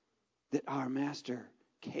way that our Master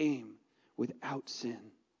came without sin.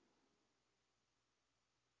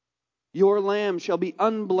 Your lamb shall be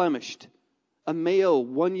unblemished, a male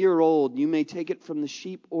 1 year old. You may take it from the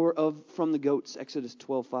sheep or from the goats, Exodus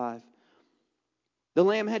 12:5. The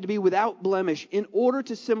lamb had to be without blemish in order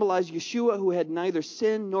to symbolize Yeshua, who had neither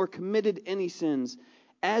sinned nor committed any sins,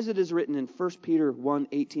 as it is written in 1 Peter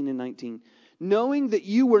 1:18 and 19. Knowing that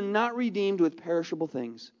you were not redeemed with perishable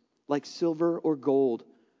things, like silver or gold,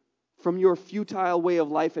 from your futile way of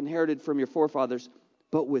life inherited from your forefathers,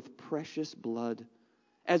 but with precious blood,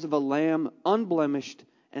 as of a lamb unblemished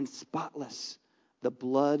and spotless, the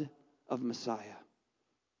blood of Messiah.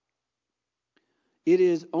 It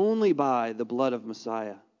is only by the blood of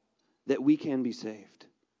Messiah that we can be saved.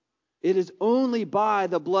 It is only by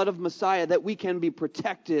the blood of Messiah that we can be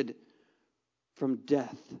protected from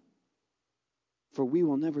death. For we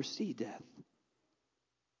will never see death.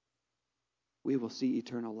 We will see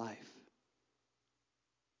eternal life.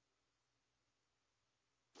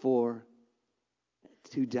 For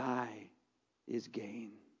to die is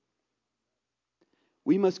gain.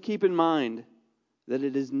 We must keep in mind that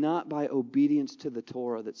it is not by obedience to the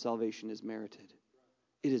Torah that salvation is merited.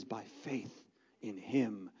 It is by faith in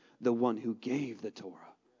Him, the one who gave the Torah.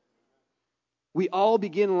 We all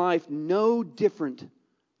begin life no different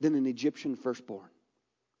than an Egyptian firstborn.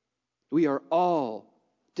 We are all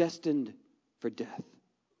destined for death.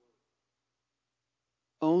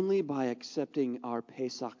 Only by accepting our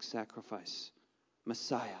Pesach sacrifice,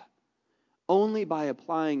 Messiah, only by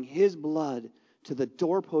applying His blood to the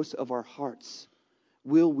doorposts of our hearts,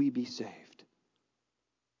 will we be saved.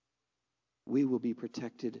 We will be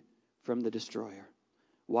protected from the destroyer.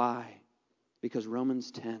 Why? Because Romans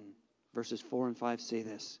 10, verses 4 and 5 say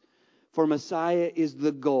this. For Messiah is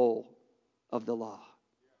the goal of the law,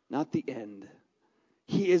 not the end.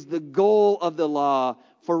 He is the goal of the law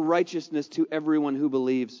for righteousness to everyone who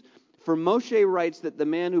believes. For Moshe writes that the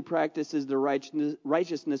man who practices the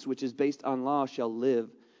righteousness which is based on law shall live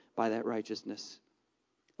by that righteousness.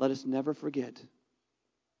 Let us never forget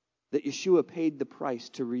that Yeshua paid the price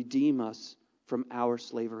to redeem us from our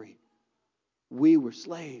slavery. We were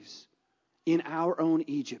slaves in our own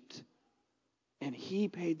Egypt, and He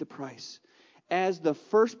paid the price. As the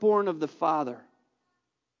firstborn of the Father,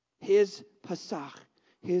 His Pesach,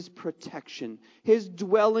 His protection, His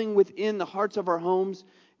dwelling within the hearts of our homes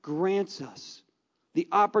grants us the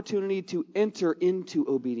opportunity to enter into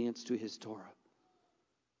obedience to His Torah,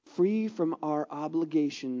 free from our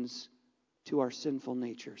obligations to our sinful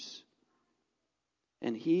natures.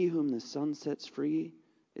 And he whom the Son sets free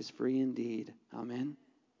is free indeed. Amen.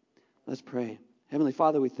 Let's pray. Heavenly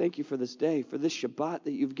Father, we thank you for this day, for this Shabbat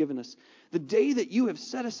that you've given us, the day that you have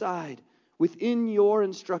set aside within your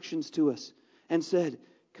instructions to us and said,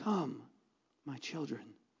 come, my children,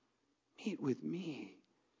 meet with me,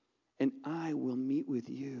 and I will meet with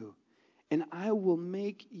you, and I will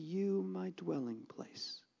make you my dwelling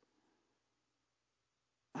place.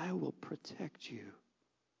 I will protect you.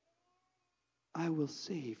 I will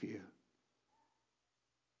save you,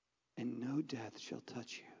 and no death shall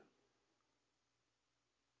touch you.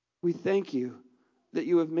 We thank you that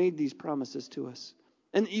you have made these promises to us,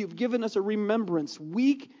 and that you've given us a remembrance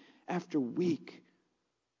week after week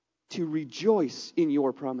to rejoice in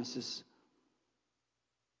your promises.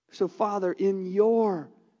 So, Father, in your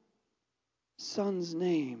Son's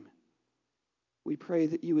name, we pray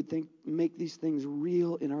that you would make these things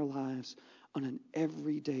real in our lives on an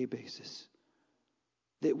everyday basis,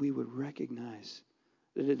 that we would recognize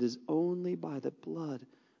that it is only by the blood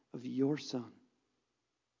of your Son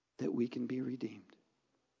that we can be redeemed.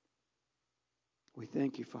 We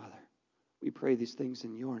thank you, Father. We pray these things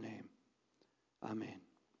in your name. Amen.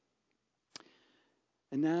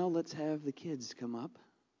 And now let's have the kids come up.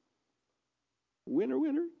 Winner,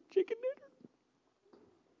 winner, chicken dinner.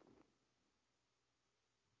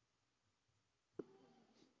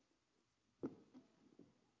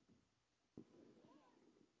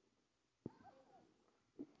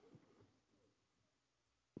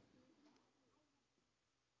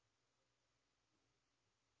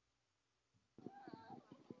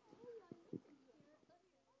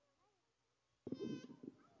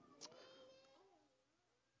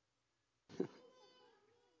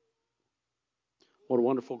 What a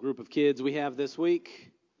wonderful group of kids we have this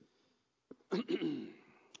week. Amen.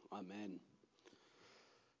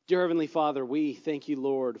 Dear Heavenly Father, we thank you,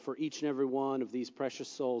 Lord, for each and every one of these precious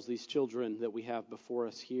souls, these children that we have before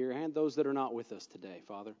us here, and those that are not with us today,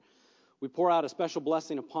 Father. We pour out a special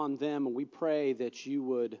blessing upon them, and we pray that you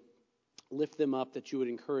would lift them up, that you would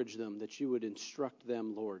encourage them, that you would instruct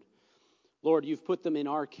them, Lord. Lord, you've put them in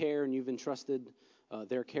our care, and you've entrusted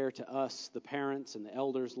their care to us, the parents and the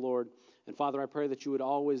elders, Lord. And Father, I pray that you would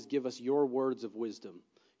always give us your words of wisdom,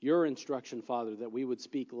 your instruction, Father, that we would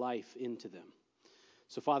speak life into them.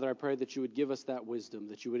 So, Father, I pray that you would give us that wisdom,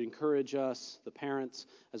 that you would encourage us, the parents,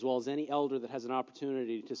 as well as any elder that has an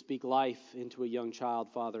opportunity to speak life into a young child,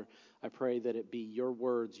 Father. I pray that it be your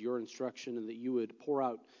words, your instruction, and that you would pour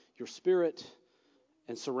out your Spirit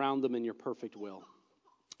and surround them in your perfect will.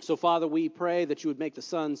 So, Father, we pray that you would make the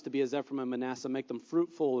sons to be as Ephraim and Manasseh, make them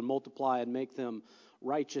fruitful and multiply, and make them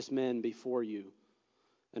righteous men before you.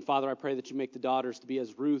 And, Father, I pray that you make the daughters to be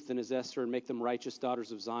as Ruth and as Esther, and make them righteous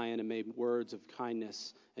daughters of Zion, and may words of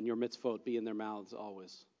kindness and your mitzvot be in their mouths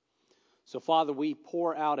always. So, Father, we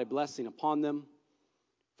pour out a blessing upon them.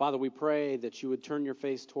 Father, we pray that you would turn your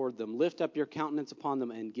face toward them, lift up your countenance upon them,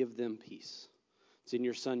 and give them peace. It's in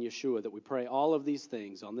your Son, Yeshua, that we pray all of these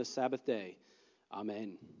things on this Sabbath day.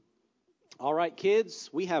 Amen. All right, kids,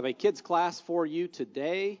 we have a kids class for you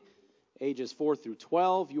today, ages 4 through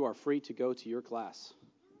 12. You are free to go to your class.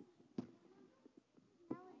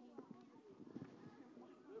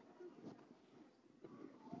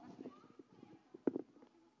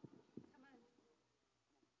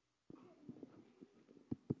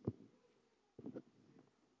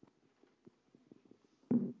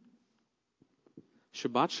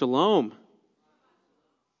 Shabbat Shalom.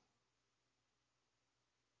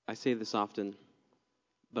 I say this often,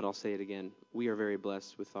 but I'll say it again. We are very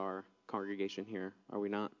blessed with our congregation here, are we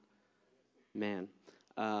not? Man.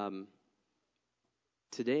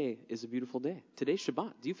 Today is a beautiful day. Today's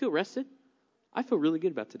Shabbat. Do you feel rested? I feel really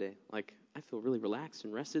good about today. I feel really relaxed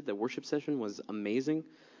and rested. The worship session was amazing.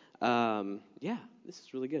 This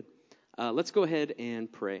is really good. Let's go ahead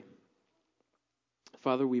and pray.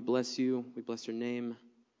 Father, we bless you. We bless your name.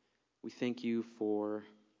 We thank you for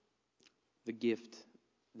the gift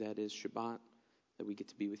that is Shabbat, that we get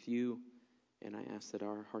to be with you. And I ask that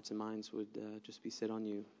our hearts and minds would just be set on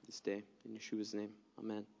you this day. In Yeshua's name,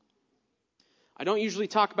 amen. I don't usually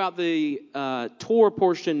talk about the Torah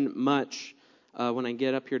portion much when I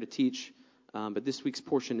get up here to teach, but this week's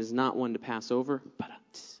portion is not one to pass over.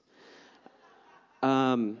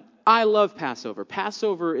 I love Passover.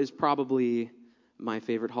 Passover is probably my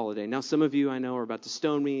favorite holiday. Now, some of you I know are about to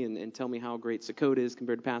stone me and tell me how great Sukkot is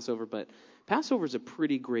compared to Passover, but Passover is a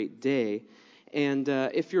pretty great day. And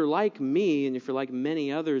if you're like me, and if you're like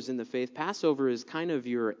many others in the faith, Passover is kind of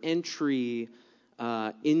your entry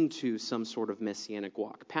into some sort of messianic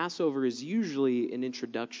walk. Passover is usually an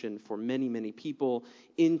introduction for many, many people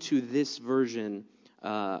into this version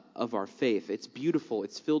of our faith. It's beautiful.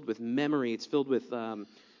 It's filled with memory. It's filled with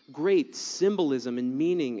great symbolism and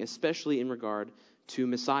meaning, especially in regard to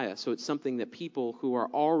Messiah. So it's something that people who are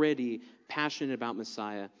already passionate about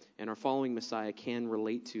Messiah and are following Messiah can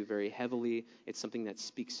relate to very heavily. It's something that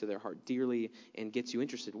speaks to their heart dearly and gets you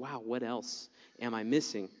interested. Wow, what else am I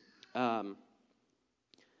missing? I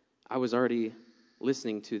was already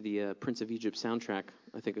listening to the Prince of Egypt soundtrack,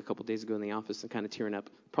 I think a couple days ago in the office, and kind of tearing up.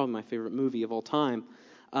 Probably my favorite movie of all time.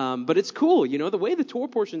 But it's cool, the way the Torah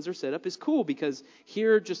portions are set up is cool, because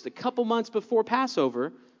here, just a couple months before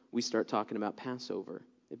Passover, we start talking about Passover.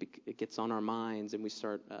 It gets on our minds, and we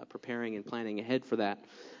start preparing and planning ahead for that.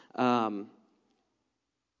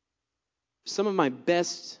 Some of my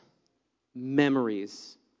best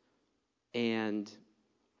memories and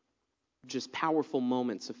just powerful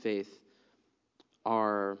moments of faith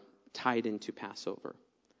are tied into Passover.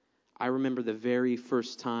 I remember the very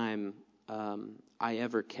first time I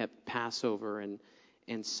ever kept Passover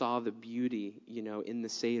and saw the beauty, in the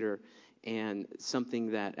Seder, and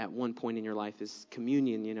something that at one point in your life is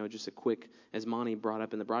communion, just a quick, as Monty brought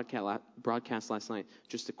up in the broadcast last night,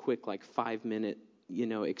 just a quick 5-minute,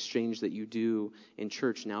 exchange that you do in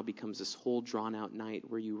church now becomes this whole drawn out night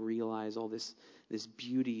where you realize all this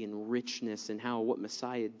beauty and richness, and how what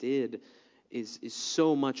Messiah did is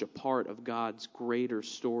so much a part of God's greater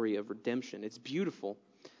story of redemption. It's beautiful.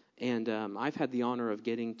 And I've had the honor of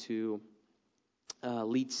getting to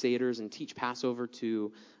lead Seders and teach Passover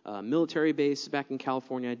to military base back in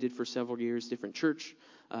California. I did for several years, different church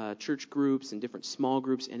groups and different small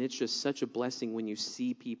groups, and it's just such a blessing when you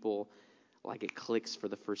see people it clicks for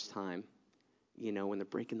the first time. When they're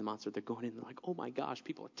breaking the matzah, they're going in, they're like, oh my gosh,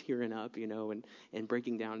 people are tearing up, and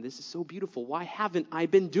breaking down. This is so beautiful. Why haven't I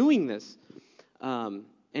been doing this?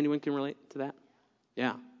 Anyone can relate to that?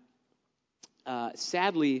 Yeah.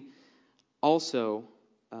 Sadly, also,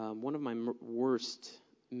 one of my worst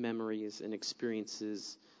memories and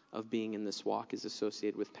experiences of being in this walk is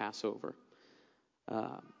associated with Passover.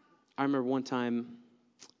 I remember one time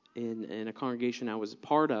in a congregation I was a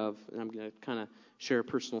part of, and I'm going to kind of share a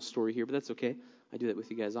personal story here, but that's okay. I do that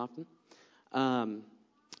with you guys often.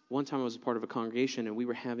 One time I was a part of a congregation, and we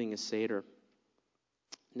were having a Seder.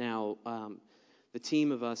 Now, the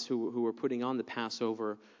team of us who were putting on the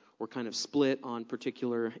Passover were kind of split on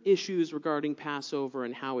particular issues regarding Passover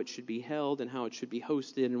and how it should be held and how it should be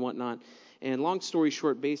hosted and whatnot. And long story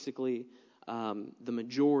short, basically, the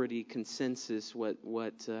majority consensus,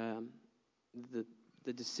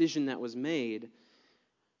 the decision that was made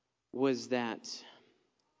was that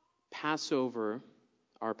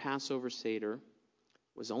our Passover Seder,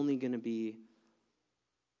 was only going to be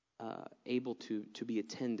able to be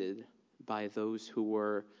attended by those who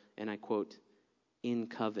were, and I quote, in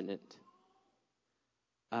covenant.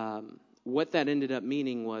 What that ended up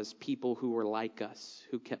meaning was people who were like us,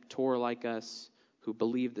 who kept Torah like us, who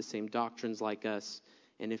believed the same doctrines like us,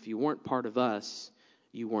 and if you weren't part of us,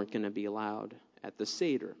 you weren't going to be allowed at the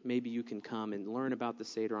Seder. Maybe you can come and learn about the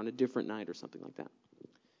Seder on a different night or something like that.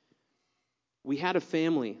 We had a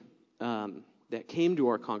family that came to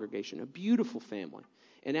our congregation, a beautiful family.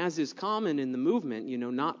 And as is common in the movement,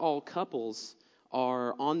 not all couples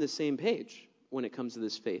are on the same page when it comes to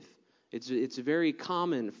this faith. It's very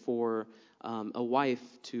common for a wife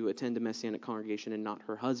to attend a Messianic congregation and not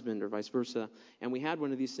her husband, or vice versa. And we had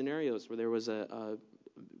one of these scenarios where there was a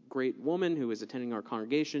great woman who was attending our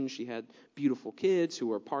congregation. She had beautiful kids who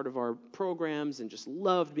were part of our programs and just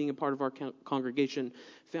loved being a part of our congregation,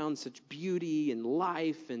 found such beauty and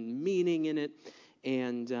life and meaning in it.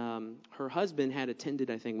 And her husband had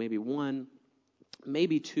attended, I think, maybe 1,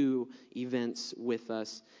 maybe 2 events with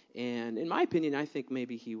us. And in my opinion, I think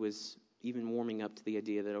maybe he was even warming up to the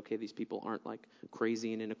idea that, okay, these people aren't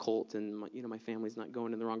crazy and in a cult, and my family's not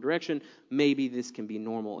going in the wrong direction. Maybe this can be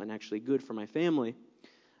normal and actually good for my family.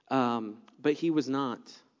 But he was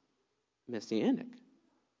not Messianic.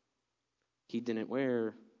 He didn't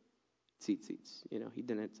wear tzitzits. He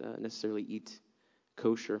didn't necessarily eat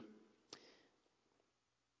kosher.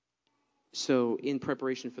 So in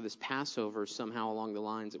preparation for this Passover, somehow along the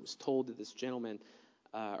lines, it was told to this gentleman,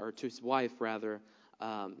 or to his wife rather,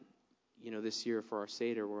 this year for our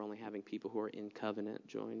Seder, we're only having people who are in covenant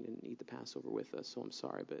join and eat the Passover with us. So I'm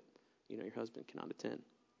sorry, but your husband cannot attend.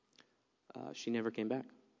 She never came back.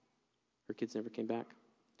 Her kids never came back.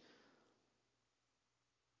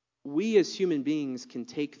 We as human beings can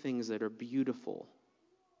take things that are beautiful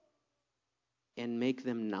and make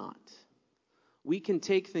them not. We can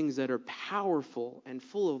take things that are powerful and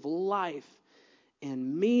full of life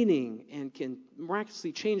and meaning and can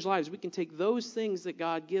miraculously change lives. We can take those things that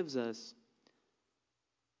God gives us,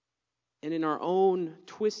 and in our own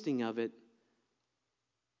twisting of it,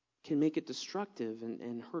 can make it destructive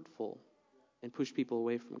and hurtful and push people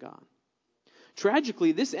away from God.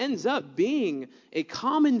 Tragically, this ends up being a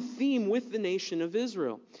common theme with the nation of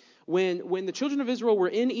Israel. When the children of Israel were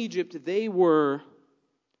in Egypt, they were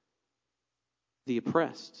the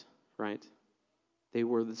oppressed, right? They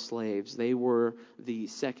were the slaves. They were the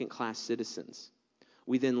second-class citizens.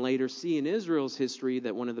 We then later see in Israel's history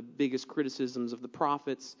that one of the biggest criticisms of the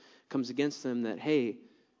prophets comes against them that, hey,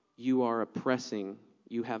 you are oppressing.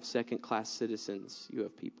 You have second-class citizens. You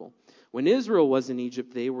have people. When Israel was in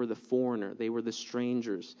Egypt, they were the foreigner. They were the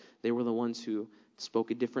strangers. They were the ones who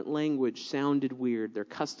spoke a different language, sounded weird. Their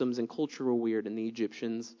customs and culture were weird, and the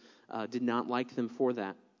Egyptians did not like them for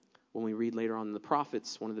that. When we read later on in the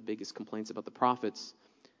prophets, one of the biggest complaints about the prophets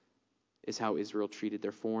is how Israel treated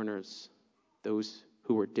their foreigners, those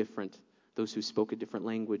who were different, those who spoke a different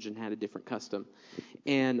language and had a different custom.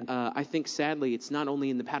 And I think, sadly, it's not only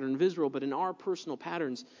in the pattern of Israel, but in our personal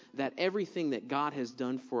patterns, that everything that God has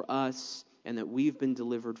done for us and that we've been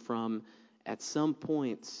delivered from, at some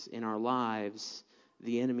points in our lives,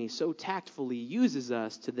 the enemy so tactfully uses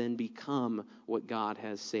us to then become what God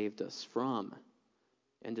has saved us from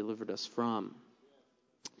and delivered us from.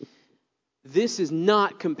 This is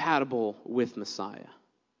not compatible with Messiah.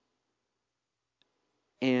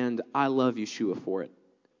 And I love Yeshua for it.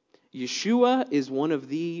 Yeshua is one of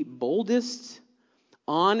the boldest,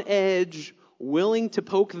 on edge, willing to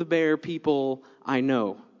poke the bear people I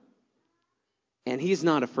know. And he's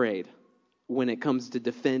not afraid when it comes to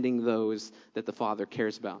defending those that the Father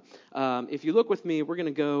cares about. If you look with me, we're going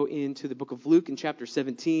to go into the book of Luke in chapter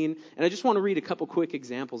 17. And I just want to read a couple quick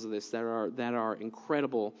examples of this that are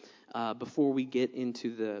incredible before we get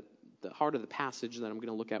into the heart of the passage that I'm going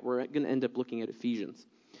to look at. We're going to end up looking at Ephesians.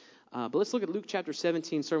 But let's look at Luke chapter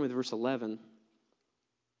 17, starting with verse 11.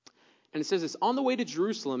 And it says this: on the way to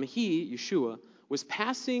Jerusalem, he, Yeshua, was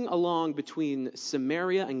passing along between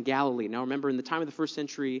Samaria and Galilee. Now remember, in the time of the first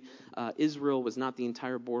century, Israel was not the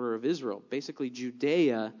entire border of Israel. Basically,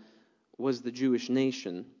 Judea was the Jewish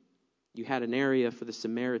nation. You had an area for the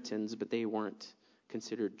Samaritans, but they weren't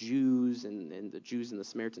considered Jews, and the Jews and the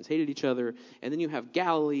Samaritans hated each other. And then you have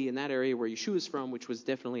Galilee in that area where Yeshua is from, which was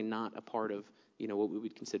definitely not a part of, what we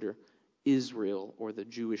would consider Israel or the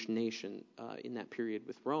Jewish nation in that period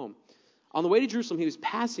with Rome. On the way to Jerusalem, he was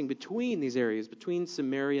passing between these areas, between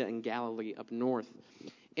Samaria and Galilee up north.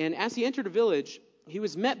 And as he entered a village, he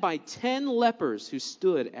was met by 10 lepers who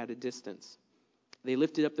stood at a distance. They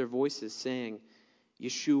lifted up their voices, saying,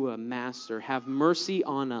 "Yeshua, Master, have mercy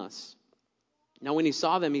on us." Now when he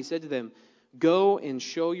saw them, he said to them, "Go and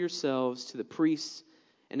show yourselves to the priests."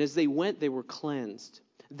 And as they went, they were cleansed.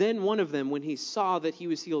 Then one of them, when he saw that he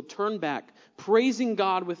was healed, turned back, praising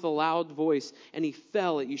God with a loud voice, and he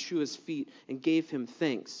fell at Yeshua's feet and gave him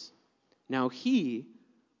thanks. Now he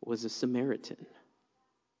was a Samaritan.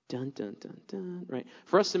 Dun, dun, dun, dun. Right?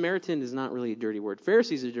 For us, Samaritan is not really a dirty word.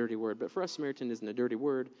 Pharisee is a dirty word, but for us, Samaritan isn't a dirty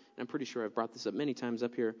word. And I'm pretty sure I've brought this up many times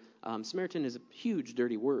up here. Samaritan is a huge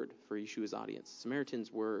dirty word for Yeshua's audience.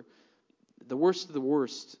 Samaritans were the worst of the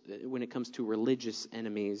worst when it comes to religious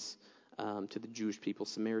enemies to the Jewish people.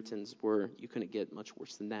 Samaritans you couldn't get much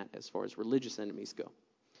worse than that as far as religious enemies go.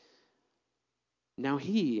 Now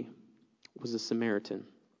he was a Samaritan.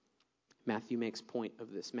 Matthew makes point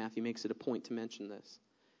of this. Matthew makes it a point to mention this.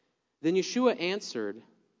 Then Yeshua answered,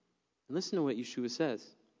 and listen to what Yeshua says.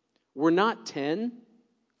 Were not 10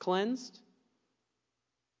 cleansed?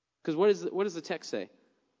 Because what does the text say?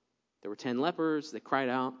 There were 10 lepers. They cried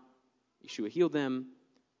out. Yeshua healed them.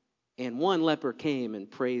 And one leper came and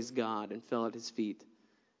praised God and fell at his feet.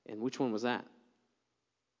 And which one was that?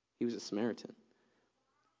 He was a Samaritan.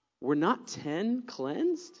 Were not 10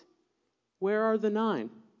 cleansed? Where are the 9?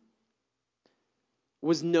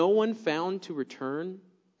 Was no one found to return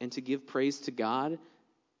and to give praise to God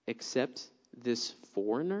except this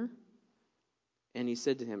foreigner? And he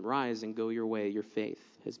said to him, "Rise and go your way. Your faith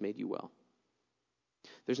has made you well."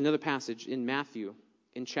 There's another passage in Matthew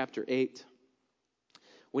in chapter 8.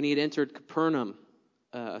 When he had entered Capernaum,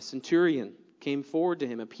 a centurion came forward to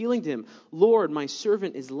him, appealing to him, "Lord, my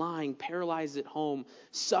servant is lying paralyzed at home,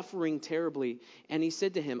 suffering terribly." And he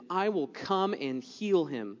said to him, "I will come and heal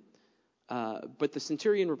him." But the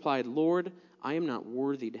centurion replied, "Lord, I am not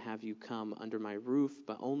worthy to have you come under my roof,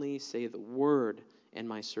 but only say the word, and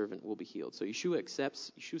my servant will be healed." So Yeshua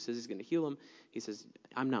accepts. Yeshua says he's going to heal him. He says,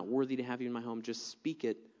 "I'm not worthy to have you in my home. Just speak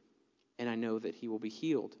it, and I know that he will be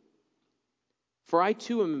healed. For I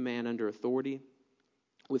too am a man under authority,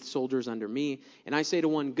 with soldiers under me. And I say to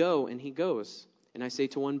one, 'Go,' and he goes. And I say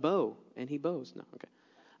to one, 'Bow,' and he bows." No,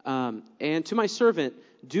 okay. "And to my servant,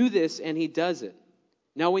 'Do this,' and he does it."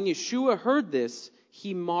 Now when Yeshua heard this,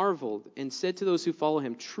 he marveled and said to those who follow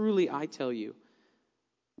him, "Truly I tell you,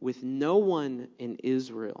 with no one in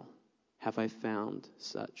Israel have I found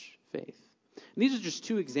such faith." And these are just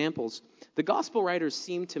two examples. The gospel writers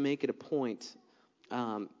seem to make it a point,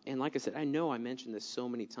 and like I said, I know I mentioned this so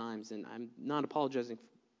many times, and I'm not apologizing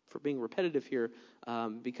for being repetitive here,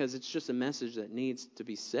 because it's just a message that needs to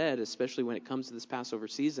be said, especially when it comes to this Passover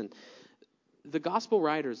season. The gospel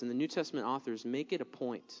writers and the New Testament authors make it a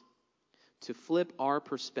point to flip our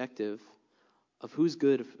perspective of who's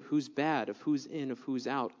good, of who's bad, of who's in, of who's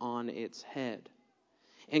out on its head.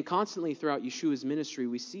 And constantly throughout Yeshua's ministry,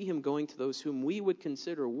 we see him going to those whom we would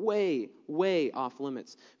consider way, way off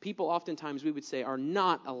limits. People oftentimes, we would say, are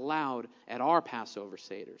not allowed at our Passover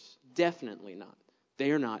Seders. Definitely not.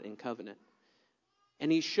 They are not in covenant.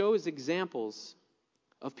 And he shows examples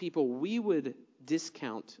of people we would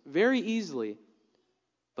discount very easily,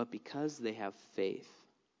 but because they have faith,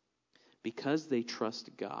 because they trust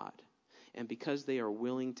God, and because they are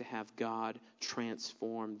willing to have God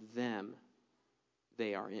transform them,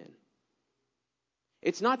 they are in.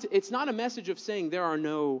 It's not a message of saying there are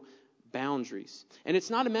no boundaries. And it's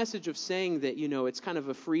not a message of saying that, it's kind of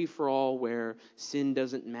a free-for-all where sin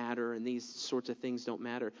doesn't matter and these sorts of things don't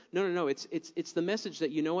matter. No. It's the message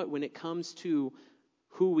that, when it comes to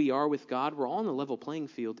who we are with God, we're all on a level playing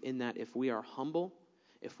field, in that if we are humble,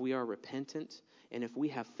 if we are repentant, and if we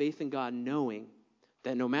have faith in God, knowing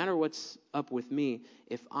that no matter what's up with me,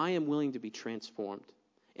 if I am willing to be transformed,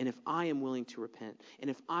 and if I am willing to repent, and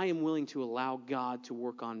if I am willing to allow God to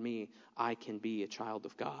work on me, I can be a child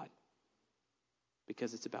of God.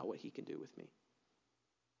 Because it's about what he can do with me.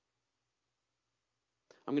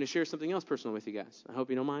 I'm going to share something else personal with you guys. I hope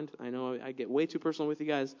you don't mind. I know I get way too personal with you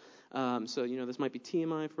guys. So, this might be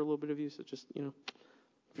TMI for a little bit of you. So just, if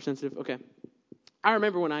you're sensitive. Okay. I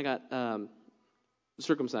remember when I got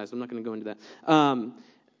circumcised. I'm not going to go into that.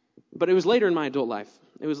 But it was later in my adult life.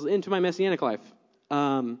 It was into my Messianic life.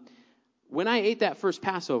 When I ate that first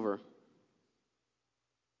Passover,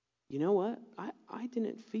 you know what? I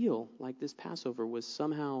didn't feel like this Passover was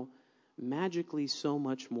somehow magically so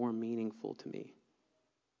much more meaningful to me.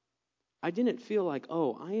 I didn't feel like,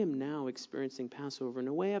 I am now experiencing Passover in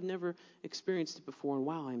a way I've never experienced it before, and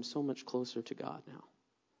wow, I am so much closer to God now.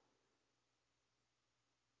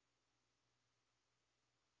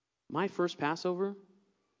 My first Passover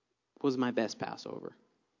was my best Passover.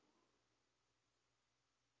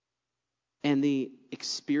 And the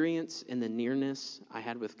experience and the nearness I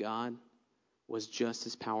had with God was just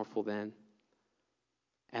as powerful then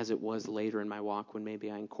as it was later in my walk, when maybe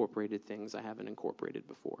I incorporated things I haven't incorporated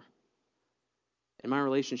before. And my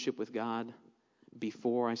relationship with God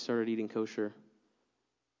before I started eating kosher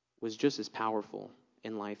was just as powerful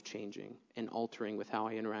and life-changing and altering with how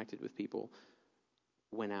I interacted with people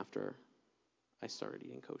when after I started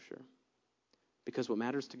eating kosher. Because what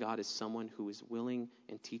matters to God is someone who is willing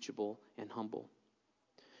and teachable and humble.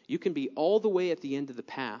 You can be all the way at the end of the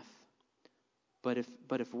path, but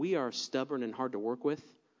if we are stubborn and hard to work with,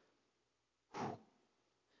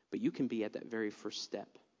 but you can be at that very first step.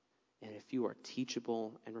 And if you are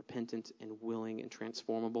teachable and repentant and willing and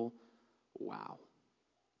transformable, wow,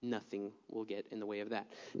 nothing will get in the way of that.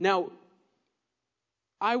 Now,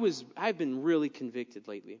 I've been really convicted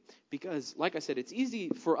lately because, like I said, it's easy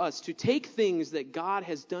for us to take things that God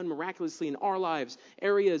has done miraculously in our lives,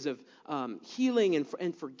 areas of healing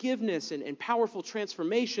and forgiveness and powerful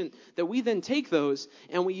transformation, that we then take those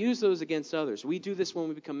and we use those against others. We do this when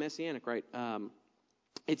we become Messianic, right?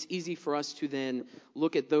 It's easy for us to then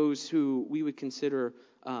look at those who we would consider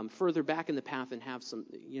further back in the path and have some,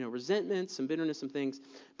 resentment, some bitterness, some things.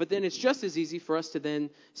 But then it's just as easy for us to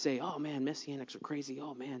then say, oh man, Messianics are crazy.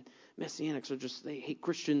 Oh man, Messianics are they hate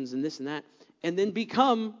Christians and this and that. And then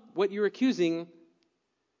become what you're accusing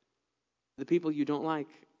the people you don't like,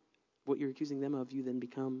 what you're accusing them of, you then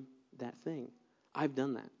become that thing. I've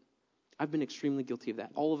done that. I've been extremely guilty of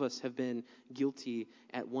that. All of us have been guilty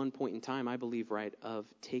at one point in time, I believe, right, of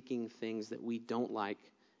taking things that we don't like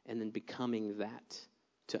and then becoming that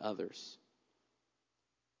to others.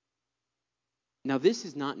 Now, this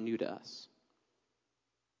is not new to us.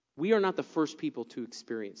 We are not the first people to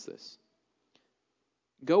experience this.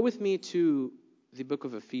 Go with me to the book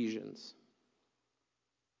of Ephesians.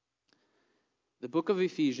 The book of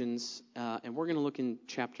Ephesians, and we're going to look in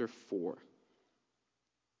chapter 4.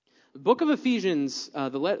 The book of Ephesians,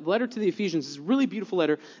 the letter to the Ephesians, is a really beautiful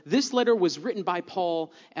letter. This letter was written by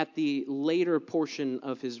Paul at the later portion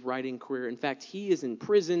of his writing career. In fact, he is in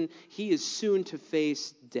prison. He is soon to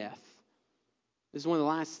face death. This is one of the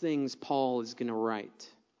last things Paul is going to write.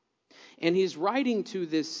 And he's writing to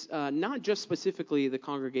this, not just specifically the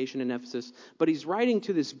congregation in Ephesus, but he's writing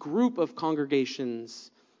to this group of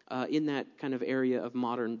congregations in that kind of area of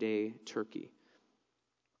modern-day Turkey.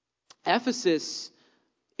 Ephesus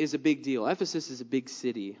is a big deal. Ephesus is a big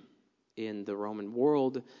city in the Roman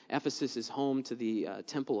world. Ephesus is home to the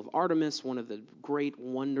Temple of Artemis, one of the great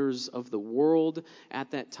wonders of the world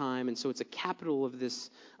at that time. And so it's a capital of this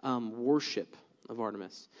worship of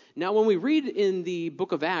Artemis. Now, when we read in the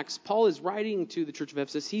book of Acts, Paul is writing to the church of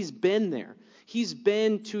Ephesus. He's been there. He's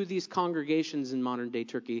been to these congregations in modern-day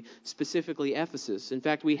Turkey, specifically Ephesus. In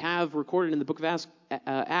fact, we have recorded in the book of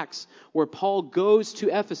Acts where Paul goes to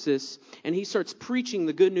Ephesus and he starts preaching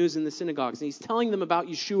the good news in the synagogues. And he's telling them about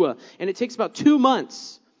Yeshua. And it takes about 2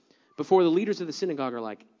 months before the leaders of the synagogue are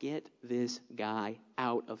like, get this guy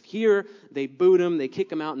out of here. They boot him, they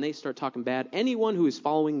kick him out, and they start talking bad. Anyone who is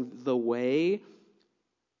following the way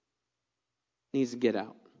needs to get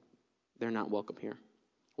out. They're not welcome here.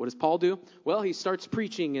 What does Paul do? Well, he starts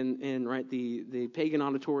preaching in the pagan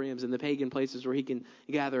auditoriums and the pagan places where he can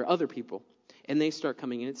gather other people. And they start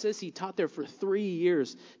coming in. It says he taught there for 3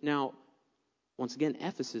 years. Now, once again,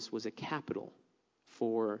 Ephesus was a capital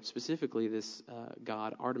for specifically this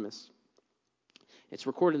god Artemis. It's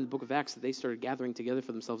recorded in the book of Acts that they started gathering together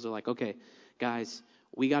for themselves. They're like, okay, guys,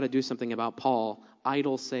 we got to do something about Paul.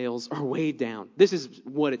 Idol sales are way down. This is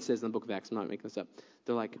what it says in the book of Acts. I'm not making this up.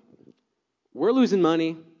 They're like, we're losing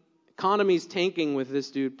money. Economy's tanking with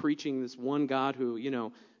this dude preaching this one God who,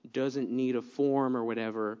 doesn't need a form or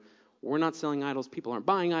whatever. We're not selling idols. People aren't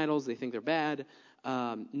buying idols. They think they're bad.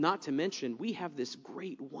 Not to mention, we have this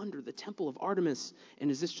great wonder, the Temple of Artemis.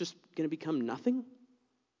 And is this just going to become nothing?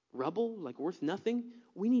 Rubble, like worth nothing?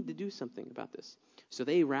 We need to do something about this. So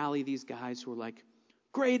they rally these guys who are like,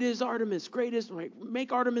 great is Artemis,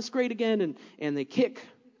 make Artemis great again. And they kick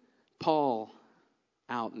Paul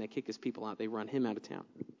out, and they kick his people out. They run him out of town.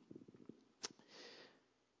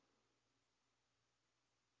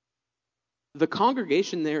 The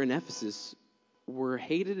congregation there in Ephesus were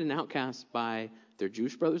hated and outcast by their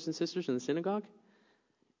Jewish brothers and sisters in the synagogue,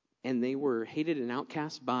 and they were hated and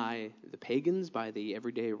outcast by the pagans, by the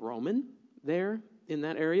everyday Roman there in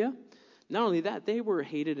that area. Not only that, they were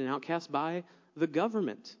hated and outcast by the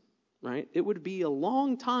government, right? It would be a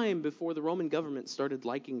long time before the Roman government started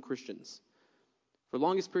liking Christians. For the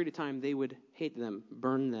longest period of time, they would hate them,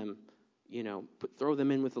 burn them, throw them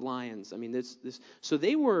in with the lions. I mean, so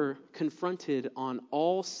they were confronted on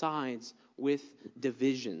all sides with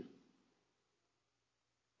division.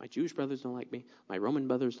 My Jewish brothers don't like me. My Roman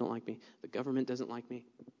brothers don't like me. The government doesn't like me.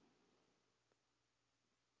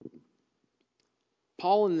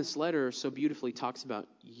 Paul in this letter so beautifully talks about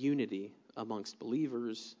unity amongst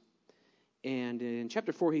believers. And in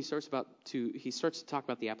chapter 4, he starts to talk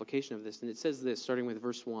about the application of this. And it says this, starting with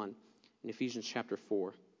verse 1 in Ephesians chapter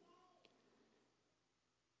 4.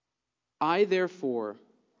 I, therefore,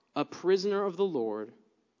 a prisoner of the Lord,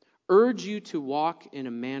 urge you to walk in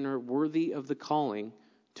a manner worthy of the calling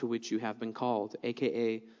to which you have been called,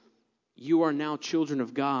 a.k.a. you are now children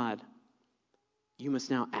of God. You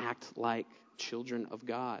must now act like children of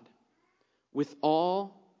God. With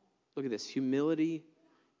all, look at this, humility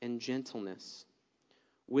and gentleness,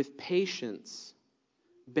 with patience,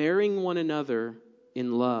 bearing one another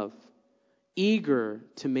in love, eager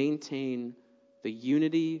to maintain the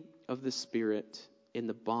unity of the Spirit in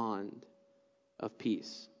the bond of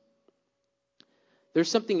peace. There's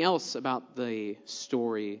something else about the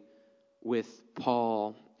story with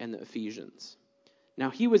Paul and the Ephesians. Now,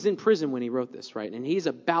 he was in prison when he wrote this, right? And he's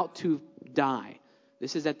about to die.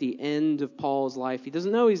 This is at the end of Paul's life. He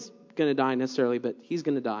doesn't know he's going to die necessarily, but he's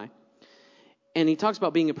going to die. And he talks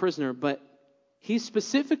about being a prisoner, but he's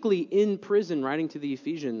specifically in prison writing to the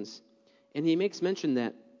Ephesians. And he makes mention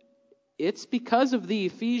that it's because of the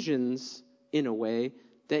Ephesians, in a way,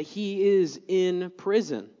 that he is in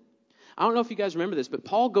prison. I don't know if you guys remember this, but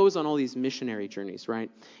Paul goes on all these missionary journeys,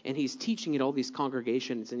 right? And he's teaching at all these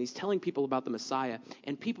congregations, and he's telling people about the Messiah,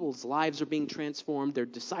 and people's lives are being transformed. They're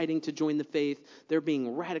deciding to join the faith. They're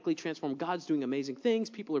being radically transformed. God's doing amazing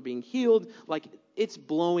things. People are being healed. Like, it's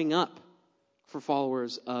blowing up for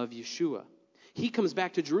followers of Yeshua. He comes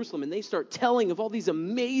back to Jerusalem, and they start telling of all these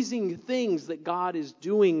amazing things that God is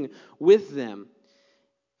doing with them.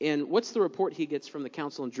 And what's the report he gets from the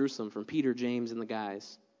council in Jerusalem, from Peter, James, and the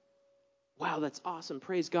guys? Wow, that's awesome.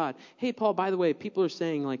 Praise God. Hey, Paul, by the way, people are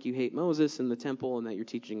saying like you hate Moses and the temple and that you're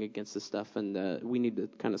teaching against this stuff, and we need to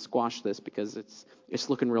kind of squash this because it's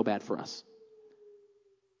looking real bad for us.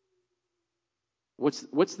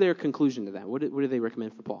 What's their conclusion to that? What do they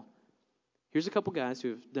recommend for Paul? Here's a couple guys who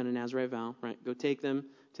have done a Nazirite vow, right? Go take them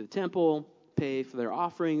to the temple, pay for their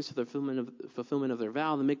offerings, for the fulfillment of their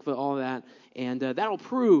vow, the mikvah, all of that. And that'll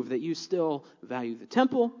prove that you still value the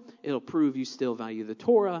temple. It'll prove you still value the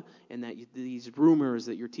Torah, and that these rumors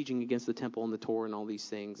that you're teaching against the temple and the Torah and all these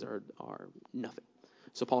things are nothing.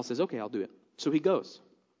 So Paul says, okay, I'll do it. So he goes.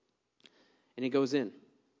 And he goes in.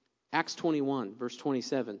 Acts 21, verse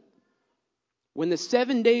 27. When the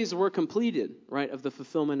 7 days were completed, right, of the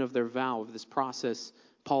fulfillment of their vow, of this process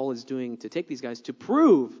Paul is doing to take these guys to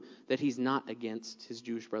prove that he's not against his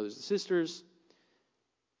Jewish brothers and sisters,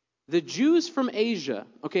 the Jews from Asia,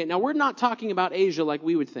 okay, now we're not talking about Asia like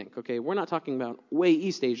we would think, okay? We're not talking about way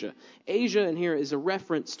East Asia. Asia in here is a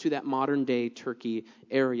reference to that modern-day Turkey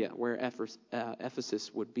area where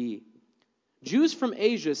Ephesus would be. Jews from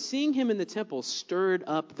Asia, seeing him in the temple, stirred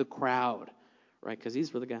up the crowd, right? Because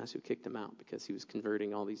these were the guys who kicked him out because he was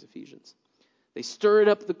converting all these Ephesians. They stirred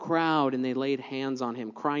up the crowd and they laid hands on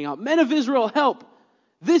him, crying out, "Men of Israel, help!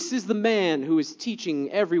 This is the man who is teaching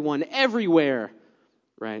everyone everywhere,"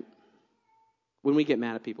 right? When we get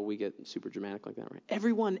mad at people, we get super dramatic like that, right?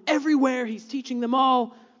 Everyone, everywhere, he's teaching them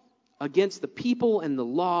all against the people and the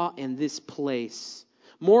law and this place.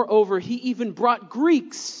 Moreover, he even brought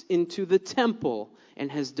Greeks into the temple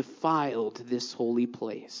and has defiled this holy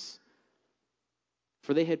place.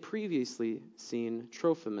 For they had previously seen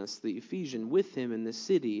Trophimus, the Ephesian, with him in the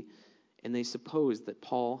city, and they supposed that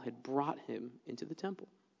Paul had brought him into the temple.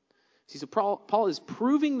 See, so Paul is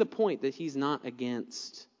proving the point that he's not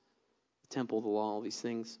against the temple, the law, all these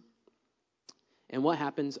things. And what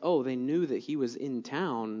happens? Oh, they knew that he was in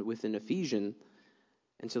town with an Ephesian,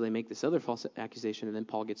 and so they make this other false accusation, and then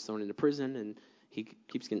Paul gets thrown into prison, and he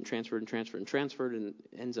keeps getting transferred and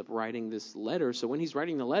ends up writing this letter. So when he's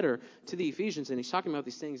writing the letter to the Ephesians and he's talking about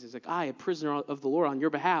these things, he's like, I, a prisoner of the Lord on your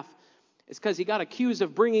behalf. It's because he got accused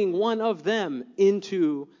of bringing one of them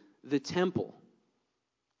into the temple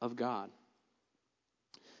of God.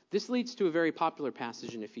 This leads to a very popular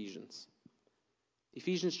passage in Ephesians.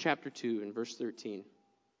 Ephesians chapter 2 and verse 13.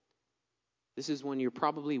 This is one you're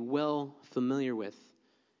probably well familiar with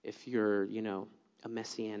if you're, a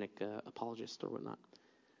messianic apologist or whatnot.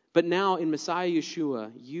 But now in Messiah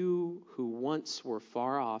Yeshua, you who once were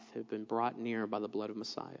far off have been brought near by the blood of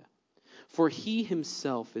Messiah. For he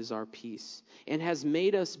himself is our peace, and has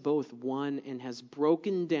made us both one, and has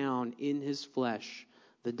broken down in his flesh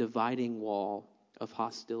the dividing wall of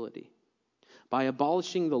hostility, by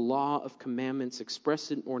abolishing the law of commandments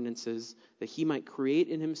expressed in ordinances, that he might create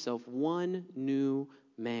in himself one new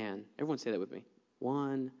man. Everyone say that with me.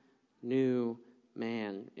 One new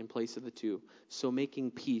man in place of the two, so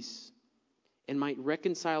making peace, and might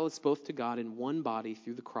reconcile us both to God in one body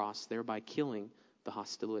through the cross, thereby killing the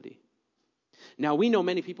hostility. Now, we know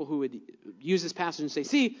many people who would use this passage and say,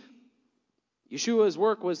 see, Yeshua's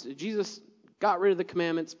work was, Jesus got rid of the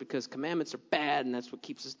commandments because commandments are bad, and that's what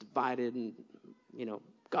keeps us divided, and,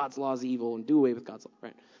 God's law is evil, and do away with God's law,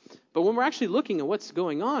 right? But when we're actually looking at what's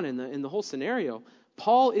going on in the whole scenario,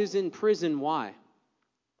 Paul is in prison. Why?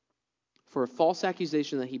 For a false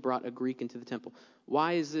accusation that he brought a Greek into the temple.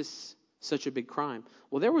 Why is this such a big crime?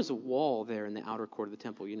 Well, there was a wall there in the outer court of the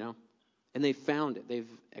temple, and they found it. They've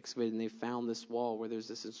excavated and they found this wall where there's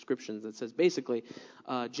this inscription that says basically,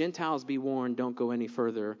 Gentiles be warned, don't go any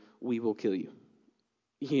further, we will kill you.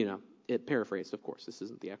 It paraphrased, of course, this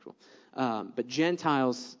isn't the actual. But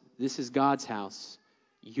Gentiles, this is God's house,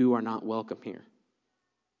 you are not welcome here.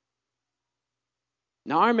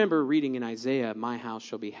 Now, I remember reading in Isaiah, my house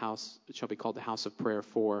shall be called the house of prayer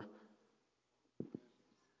for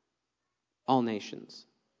all nations.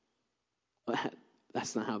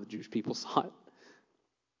 That's not how the Jewish people saw it.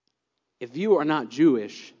 If you are not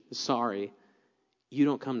Jewish, sorry, you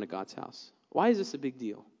don't come to God's house. Why is this a big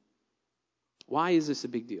deal? Why is this a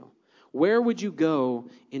big deal? Where would you go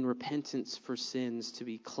in repentance for sins to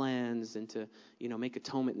be cleansed and to, make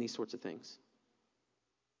atonement and these sorts of things?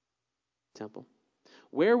 Temple.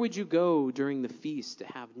 Where would you go during the feast to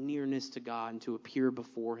have nearness to God and to appear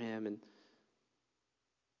before him? And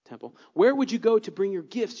temple. Where would you go to bring your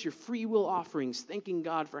gifts, your free will offerings, thanking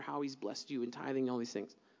God for how he's blessed you and tithing, all these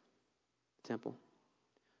things? Temple.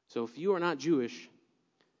 So if you are not Jewish,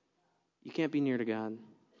 you can't be near to God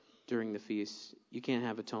during the feast. You can't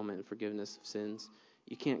have atonement and forgiveness of sins.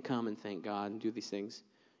 You can't come and thank God and do these things.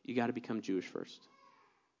 You got to become Jewish first.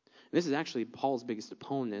 And this is actually Paul's biggest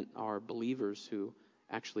opponent, are believers who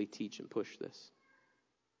actually teach and push this.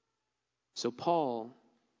 So Paul,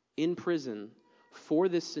 in prison for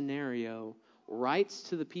this scenario, writes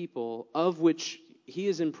to the people of which he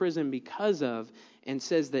is in prison because of, and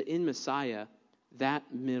says that in Messiah, that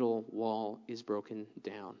middle wall is broken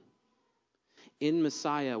down. In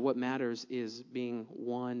Messiah, what matters is being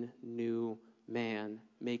one new man,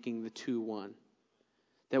 making the two one.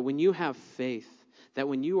 That when you have faith, that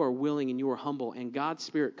when you are willing and you are humble and God's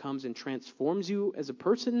Spirit comes and transforms you as a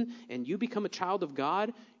person and you become a child of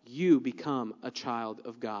God, you become a child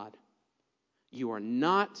of God. You are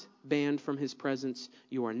not banned from His presence.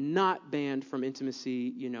 You are not banned from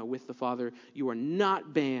intimacy, with the Father. You are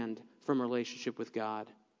not banned from relationship with God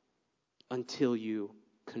until you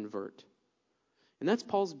convert. And that's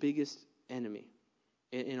Paul's biggest enemy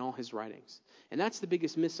in all his writings. And that's the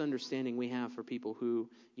biggest misunderstanding we have for people who,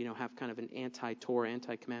 have kind of an anti-Torah,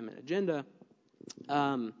 anti-commandment agenda,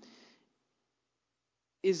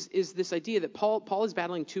 is this idea that Paul is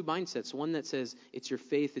battling two mindsets. One that says it's your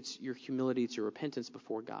faith, it's your humility, it's your repentance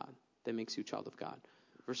before God that makes you a child of God,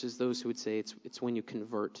 versus those who would say it's when you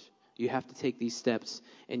convert. You have to take these steps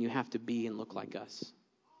and you have to be and look like us.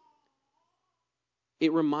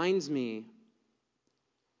 It reminds me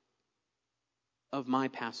of my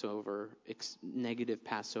negative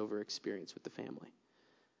Passover experience with the family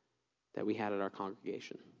that we had at our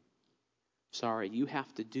congregation. Sorry, you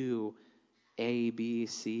have to do A, B,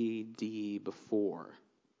 C, D before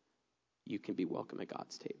you can be welcome at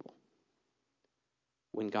God's table.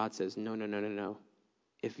 When God says, no.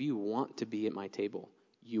 If you want to be at my table,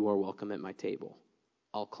 you are welcome at my table.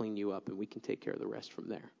 I'll clean you up and we can take care of the rest from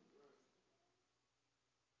there.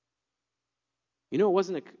 It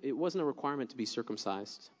wasn't a requirement to be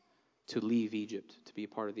circumcised to leave Egypt, to be a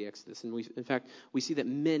part of the Exodus. And in fact, we see that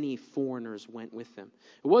many foreigners went with them.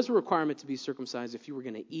 It was a requirement to be circumcised if you were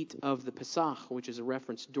going to eat of the Pesach, which is a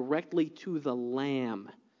reference directly to the lamb,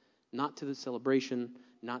 not to the celebration,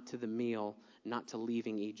 not to the meal, not to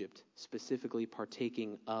leaving Egypt, specifically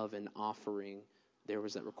partaking of an offering. There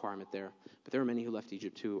was that requirement there. But there were many who left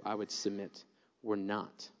Egypt who, I would submit, were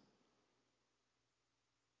not.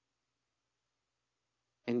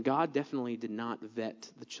 And God definitely did not vet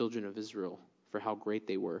the children of Israel for how great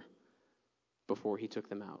they were before He took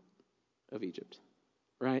them out of Egypt,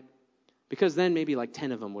 right? Because then maybe like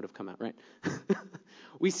 10 of them would have come out, right?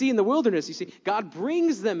 We see in the wilderness, God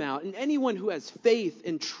brings them out, and anyone who has faith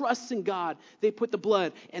and trusts in God, they put the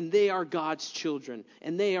blood, and they are God's children,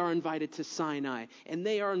 and they are invited to Sinai, and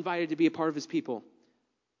they are invited to be a part of His people.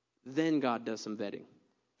 Then God does some vetting,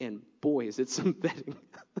 and boy, is it some vetting,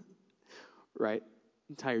 right?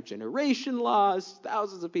 Entire generation lost,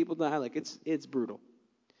 thousands of people die. It's brutal.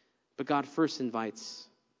 But God first invites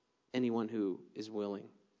anyone who is willing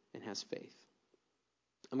and has faith.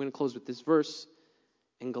 I'm going to close with this verse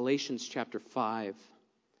in Galatians chapter 5.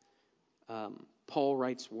 Paul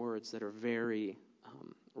writes words that are very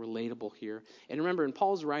relatable here. And remember, in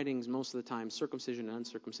Paul's writings, most of the time, circumcision and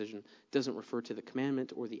uncircumcision doesn't refer to the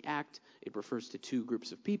commandment or the act. It refers to two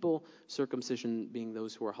groups of people, circumcision being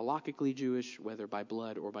those who are halakhically Jewish, whether by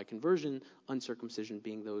blood or by conversion, uncircumcision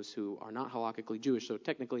being those who are not halakhically Jewish. So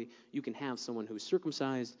technically, you can have someone who's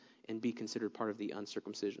circumcised and be considered part of the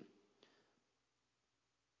uncircumcision.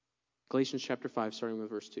 Galatians chapter 5, starting with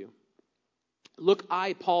verse 2. Look,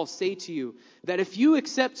 I, Paul, say to you that if you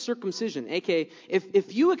accept circumcision, aka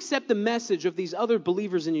if you accept the message of these other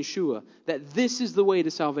believers in Yeshua, that this is the way to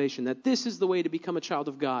salvation, that this is the way to become a child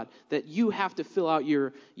of God, that you have to fill out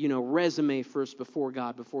your, resume first before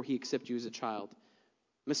God, before He accepts you as a child,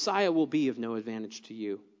 Messiah will be of no advantage to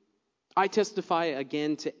you. I testify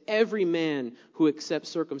again to every man who accepts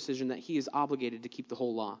circumcision that he is obligated to keep the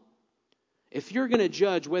whole law. If you're going to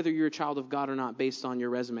judge whether you're a child of God or not based on your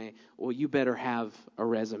resume, well, you better have a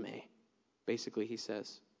resume, basically, he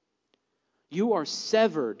says. You are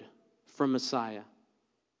severed from Messiah.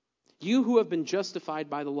 You who have been justified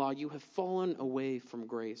by the law, you have fallen away from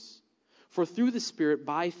grace. For through the Spirit,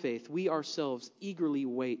 by faith, we ourselves eagerly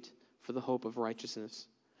wait for the hope of righteousness.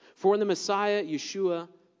 For in the Messiah, Yeshua,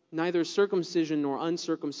 neither circumcision nor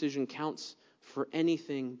uncircumcision counts for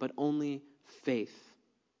anything, but only faith,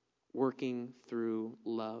 working through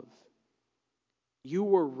love. You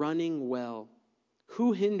were running well.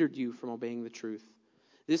 Who hindered you from obeying the truth?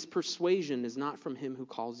 This persuasion is not from Him who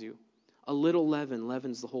calls you. A little leaven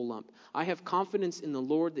leavens the whole lump. I have confidence in the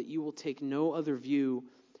Lord that you will take no other view,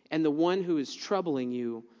 and the one who is troubling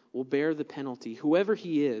you will bear the penalty, whoever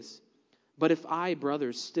he is. But if I,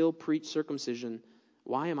 brothers, still preach circumcision,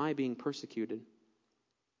 why am I being persecuted?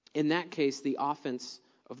 In that case, the offense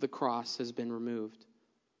of the cross has been removed.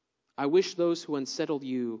 I wish those who unsettled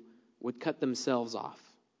you would cut themselves off.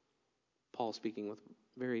 Paul speaking with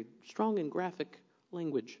very strong and graphic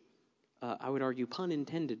language. I would argue, pun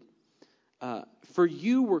intended. For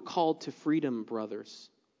you were called to freedom, brothers.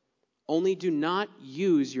 Only do not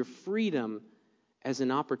use your freedom as an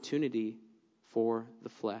opportunity for the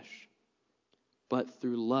flesh, but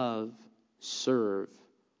through love serve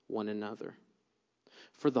one another.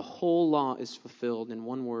 For the whole law is fulfilled in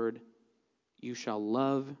one word: you shall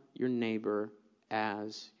love your neighbor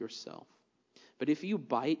as yourself. But if you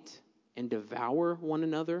bite and devour one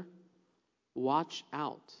another, watch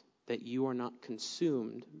out that you are not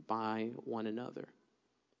consumed by one another.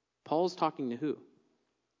 Paul's talking to who?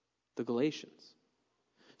 The Galatians.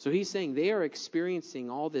 So he's saying they are experiencing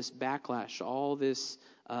all this backlash, all this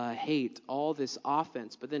hate, all this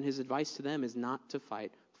offense. But then his advice to them is not to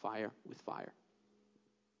fight fire with fire.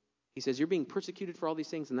 He says, you're being persecuted for all these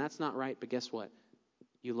things, and that's not right. But guess what?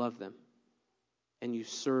 You love them, and you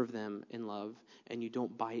serve them in love, and you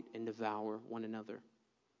don't bite and devour one another.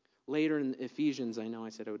 Later in Ephesians, I know I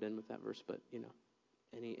said I would end with that verse, but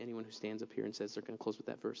anyone who stands up here and says they're going to close with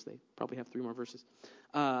that verse, they probably have 3 more verses.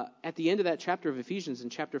 At the end of that chapter of Ephesians, in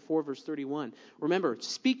chapter 4, verse 31, remember,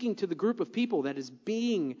 speaking to the group of people that is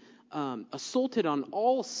being assaulted on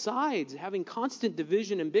all sides, having constant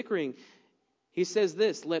division and bickering, he says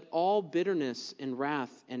this: let all bitterness and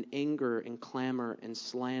wrath and anger and clamor and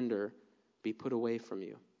slander be put away from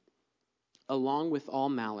you, along with all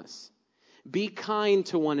malice. Be kind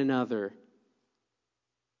to one another.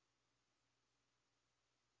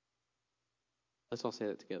 Let's all say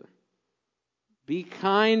that together. Be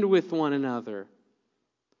kind with one another.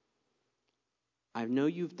 I know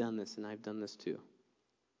you've done this, and I've done this too,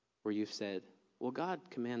 where you've said, well, God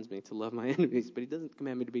commands me to love my enemies, but he doesn't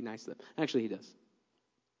command me to be nice to them. Actually, he does.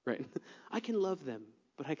 Right? I can love them,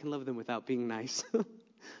 but I can love them without being nice.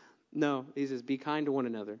 No, he says, be kind to one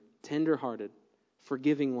another, tender-hearted,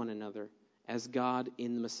 forgiving one another, as God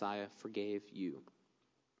in the Messiah forgave you.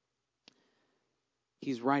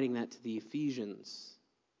 He's writing that to the Ephesians,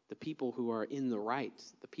 the people who are in the right,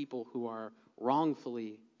 the people who are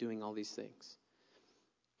wrongfully doing all these things.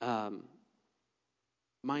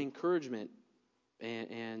 My encouragement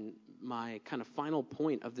and my kind of final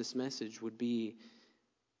point of this message would be,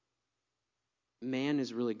 man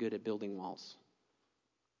is really good at building walls,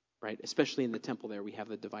 right? Especially in the temple there, we have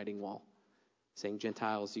the dividing wall, saying,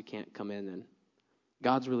 Gentiles, you can't come in, and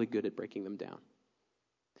God's really good at breaking them down.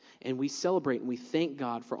 And we celebrate and we thank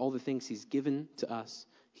God for all the things he's given to us,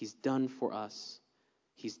 he's done for us,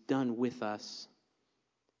 he's done with us.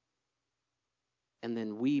 And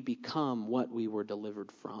then we become what we were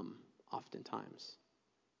delivered from, oftentimes.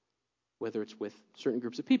 Whether it's with certain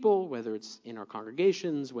groups of people, whether it's in our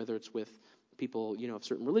congregations, whether it's with people, of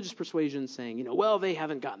certain religious persuasions saying, well, they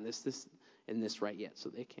haven't gotten this, and this right yet, so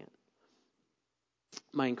they can't.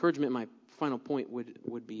 My encouragement, my final point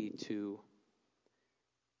would be to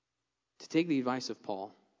take the advice of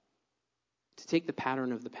Paul, to take the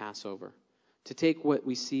pattern of the Passover, to take what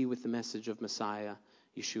we see with the message of Messiah,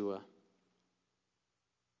 Yeshua,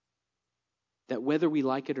 that whether we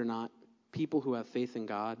like it or not, people who have faith in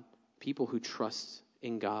God, people who trust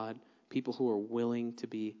in God, people who are willing to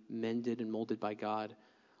be mended and molded by God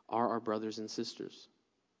are our brothers and sisters.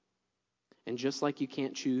 And just like you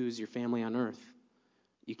can't choose your family on earth,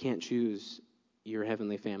 you can't choose your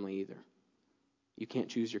heavenly family either. You can't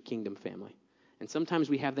choose your kingdom family. And sometimes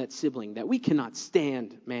we have that sibling that we cannot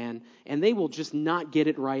stand, man, and they will just not get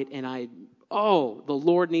it right, and the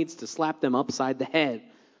Lord needs to slap them upside the head.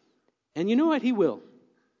 And you know what? He will.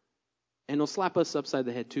 And he'll slap us upside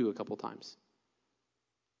the head too a couple times.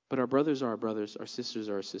 But our brothers are our brothers, our sisters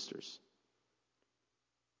are our sisters.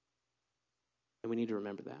 And we need to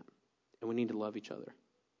remember that. And we need to love each other.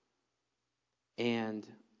 And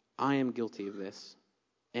I am guilty of this.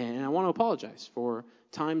 And I want to apologize for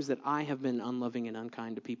times that I have been unloving and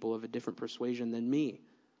unkind to people of a different persuasion than me.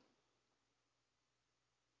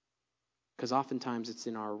 Because oftentimes it's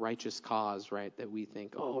in our righteous cause, right, that we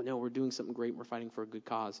think, oh, no, we're doing something great, we're fighting for a good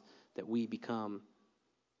cause, that we become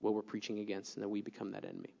what we're preaching against, and that we become that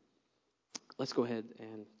enemy. Let's go ahead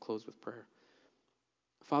and close with prayer.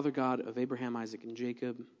 Father God of Abraham, Isaac, and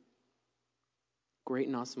Jacob, great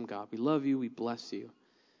and awesome God, we love you, we bless you.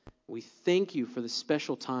 We thank you for the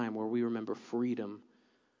special time where we remember freedom,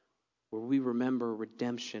 where we remember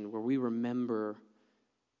redemption, where we remember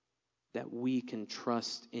that we can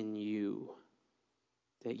trust in you,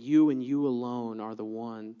 that you and you alone are the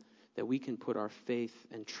one that we can put our faith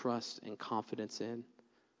and trust and confidence in.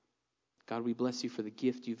 God, we bless you for the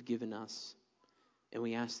gift you've given us, and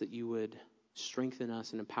we ask that you would strengthen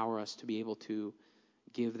us and empower us to be able to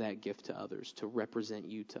give that gift to others, to represent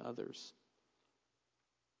you to others.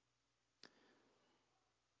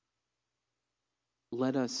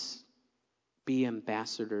 Let us be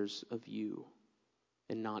ambassadors of you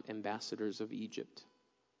and not ambassadors of Egypt.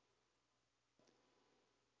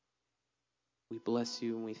 We bless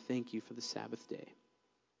you and we thank you for the Sabbath day.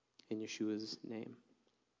 In Yeshua's name.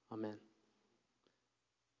 Amen.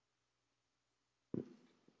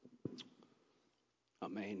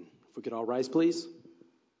 Amen. If we could all rise, please.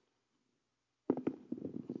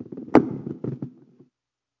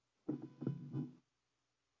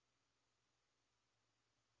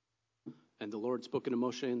 And the Lord spoke unto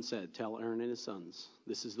Moshe and said, Tell Aaron and his sons,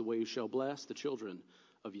 this is the way you shall bless the children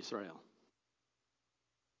of Israel.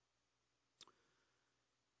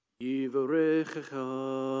 Yivarechecha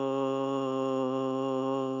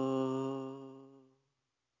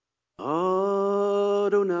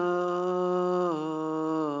Adonai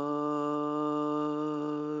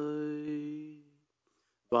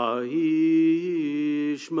vayishmerecha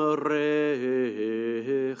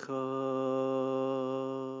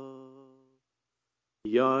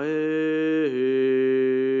Yair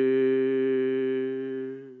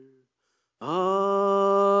Adonai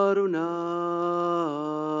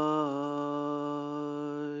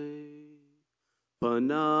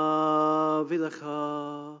Panav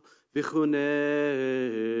Elecha V'chunecha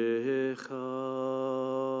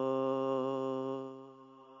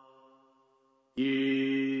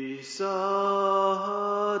Yisa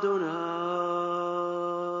Adonai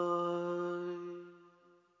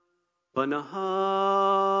Panav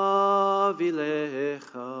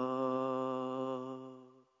Elecha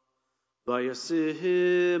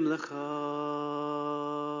Vayasim Lecha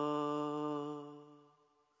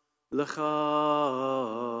Lecha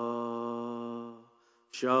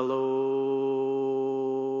Shalom.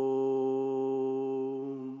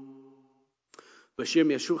 B'Shem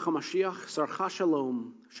Yeshua HaMashiach, Sarcha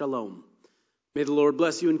Shalom, Shalom. May the Lord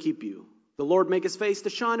bless you and keep you. The Lord make his face to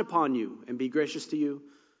shine upon you and be gracious to you.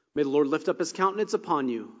 May the Lord lift up his countenance upon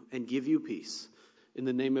you and give you peace. In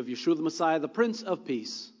the name of Yeshua the Messiah, the Prince of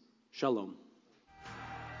Peace. Shalom.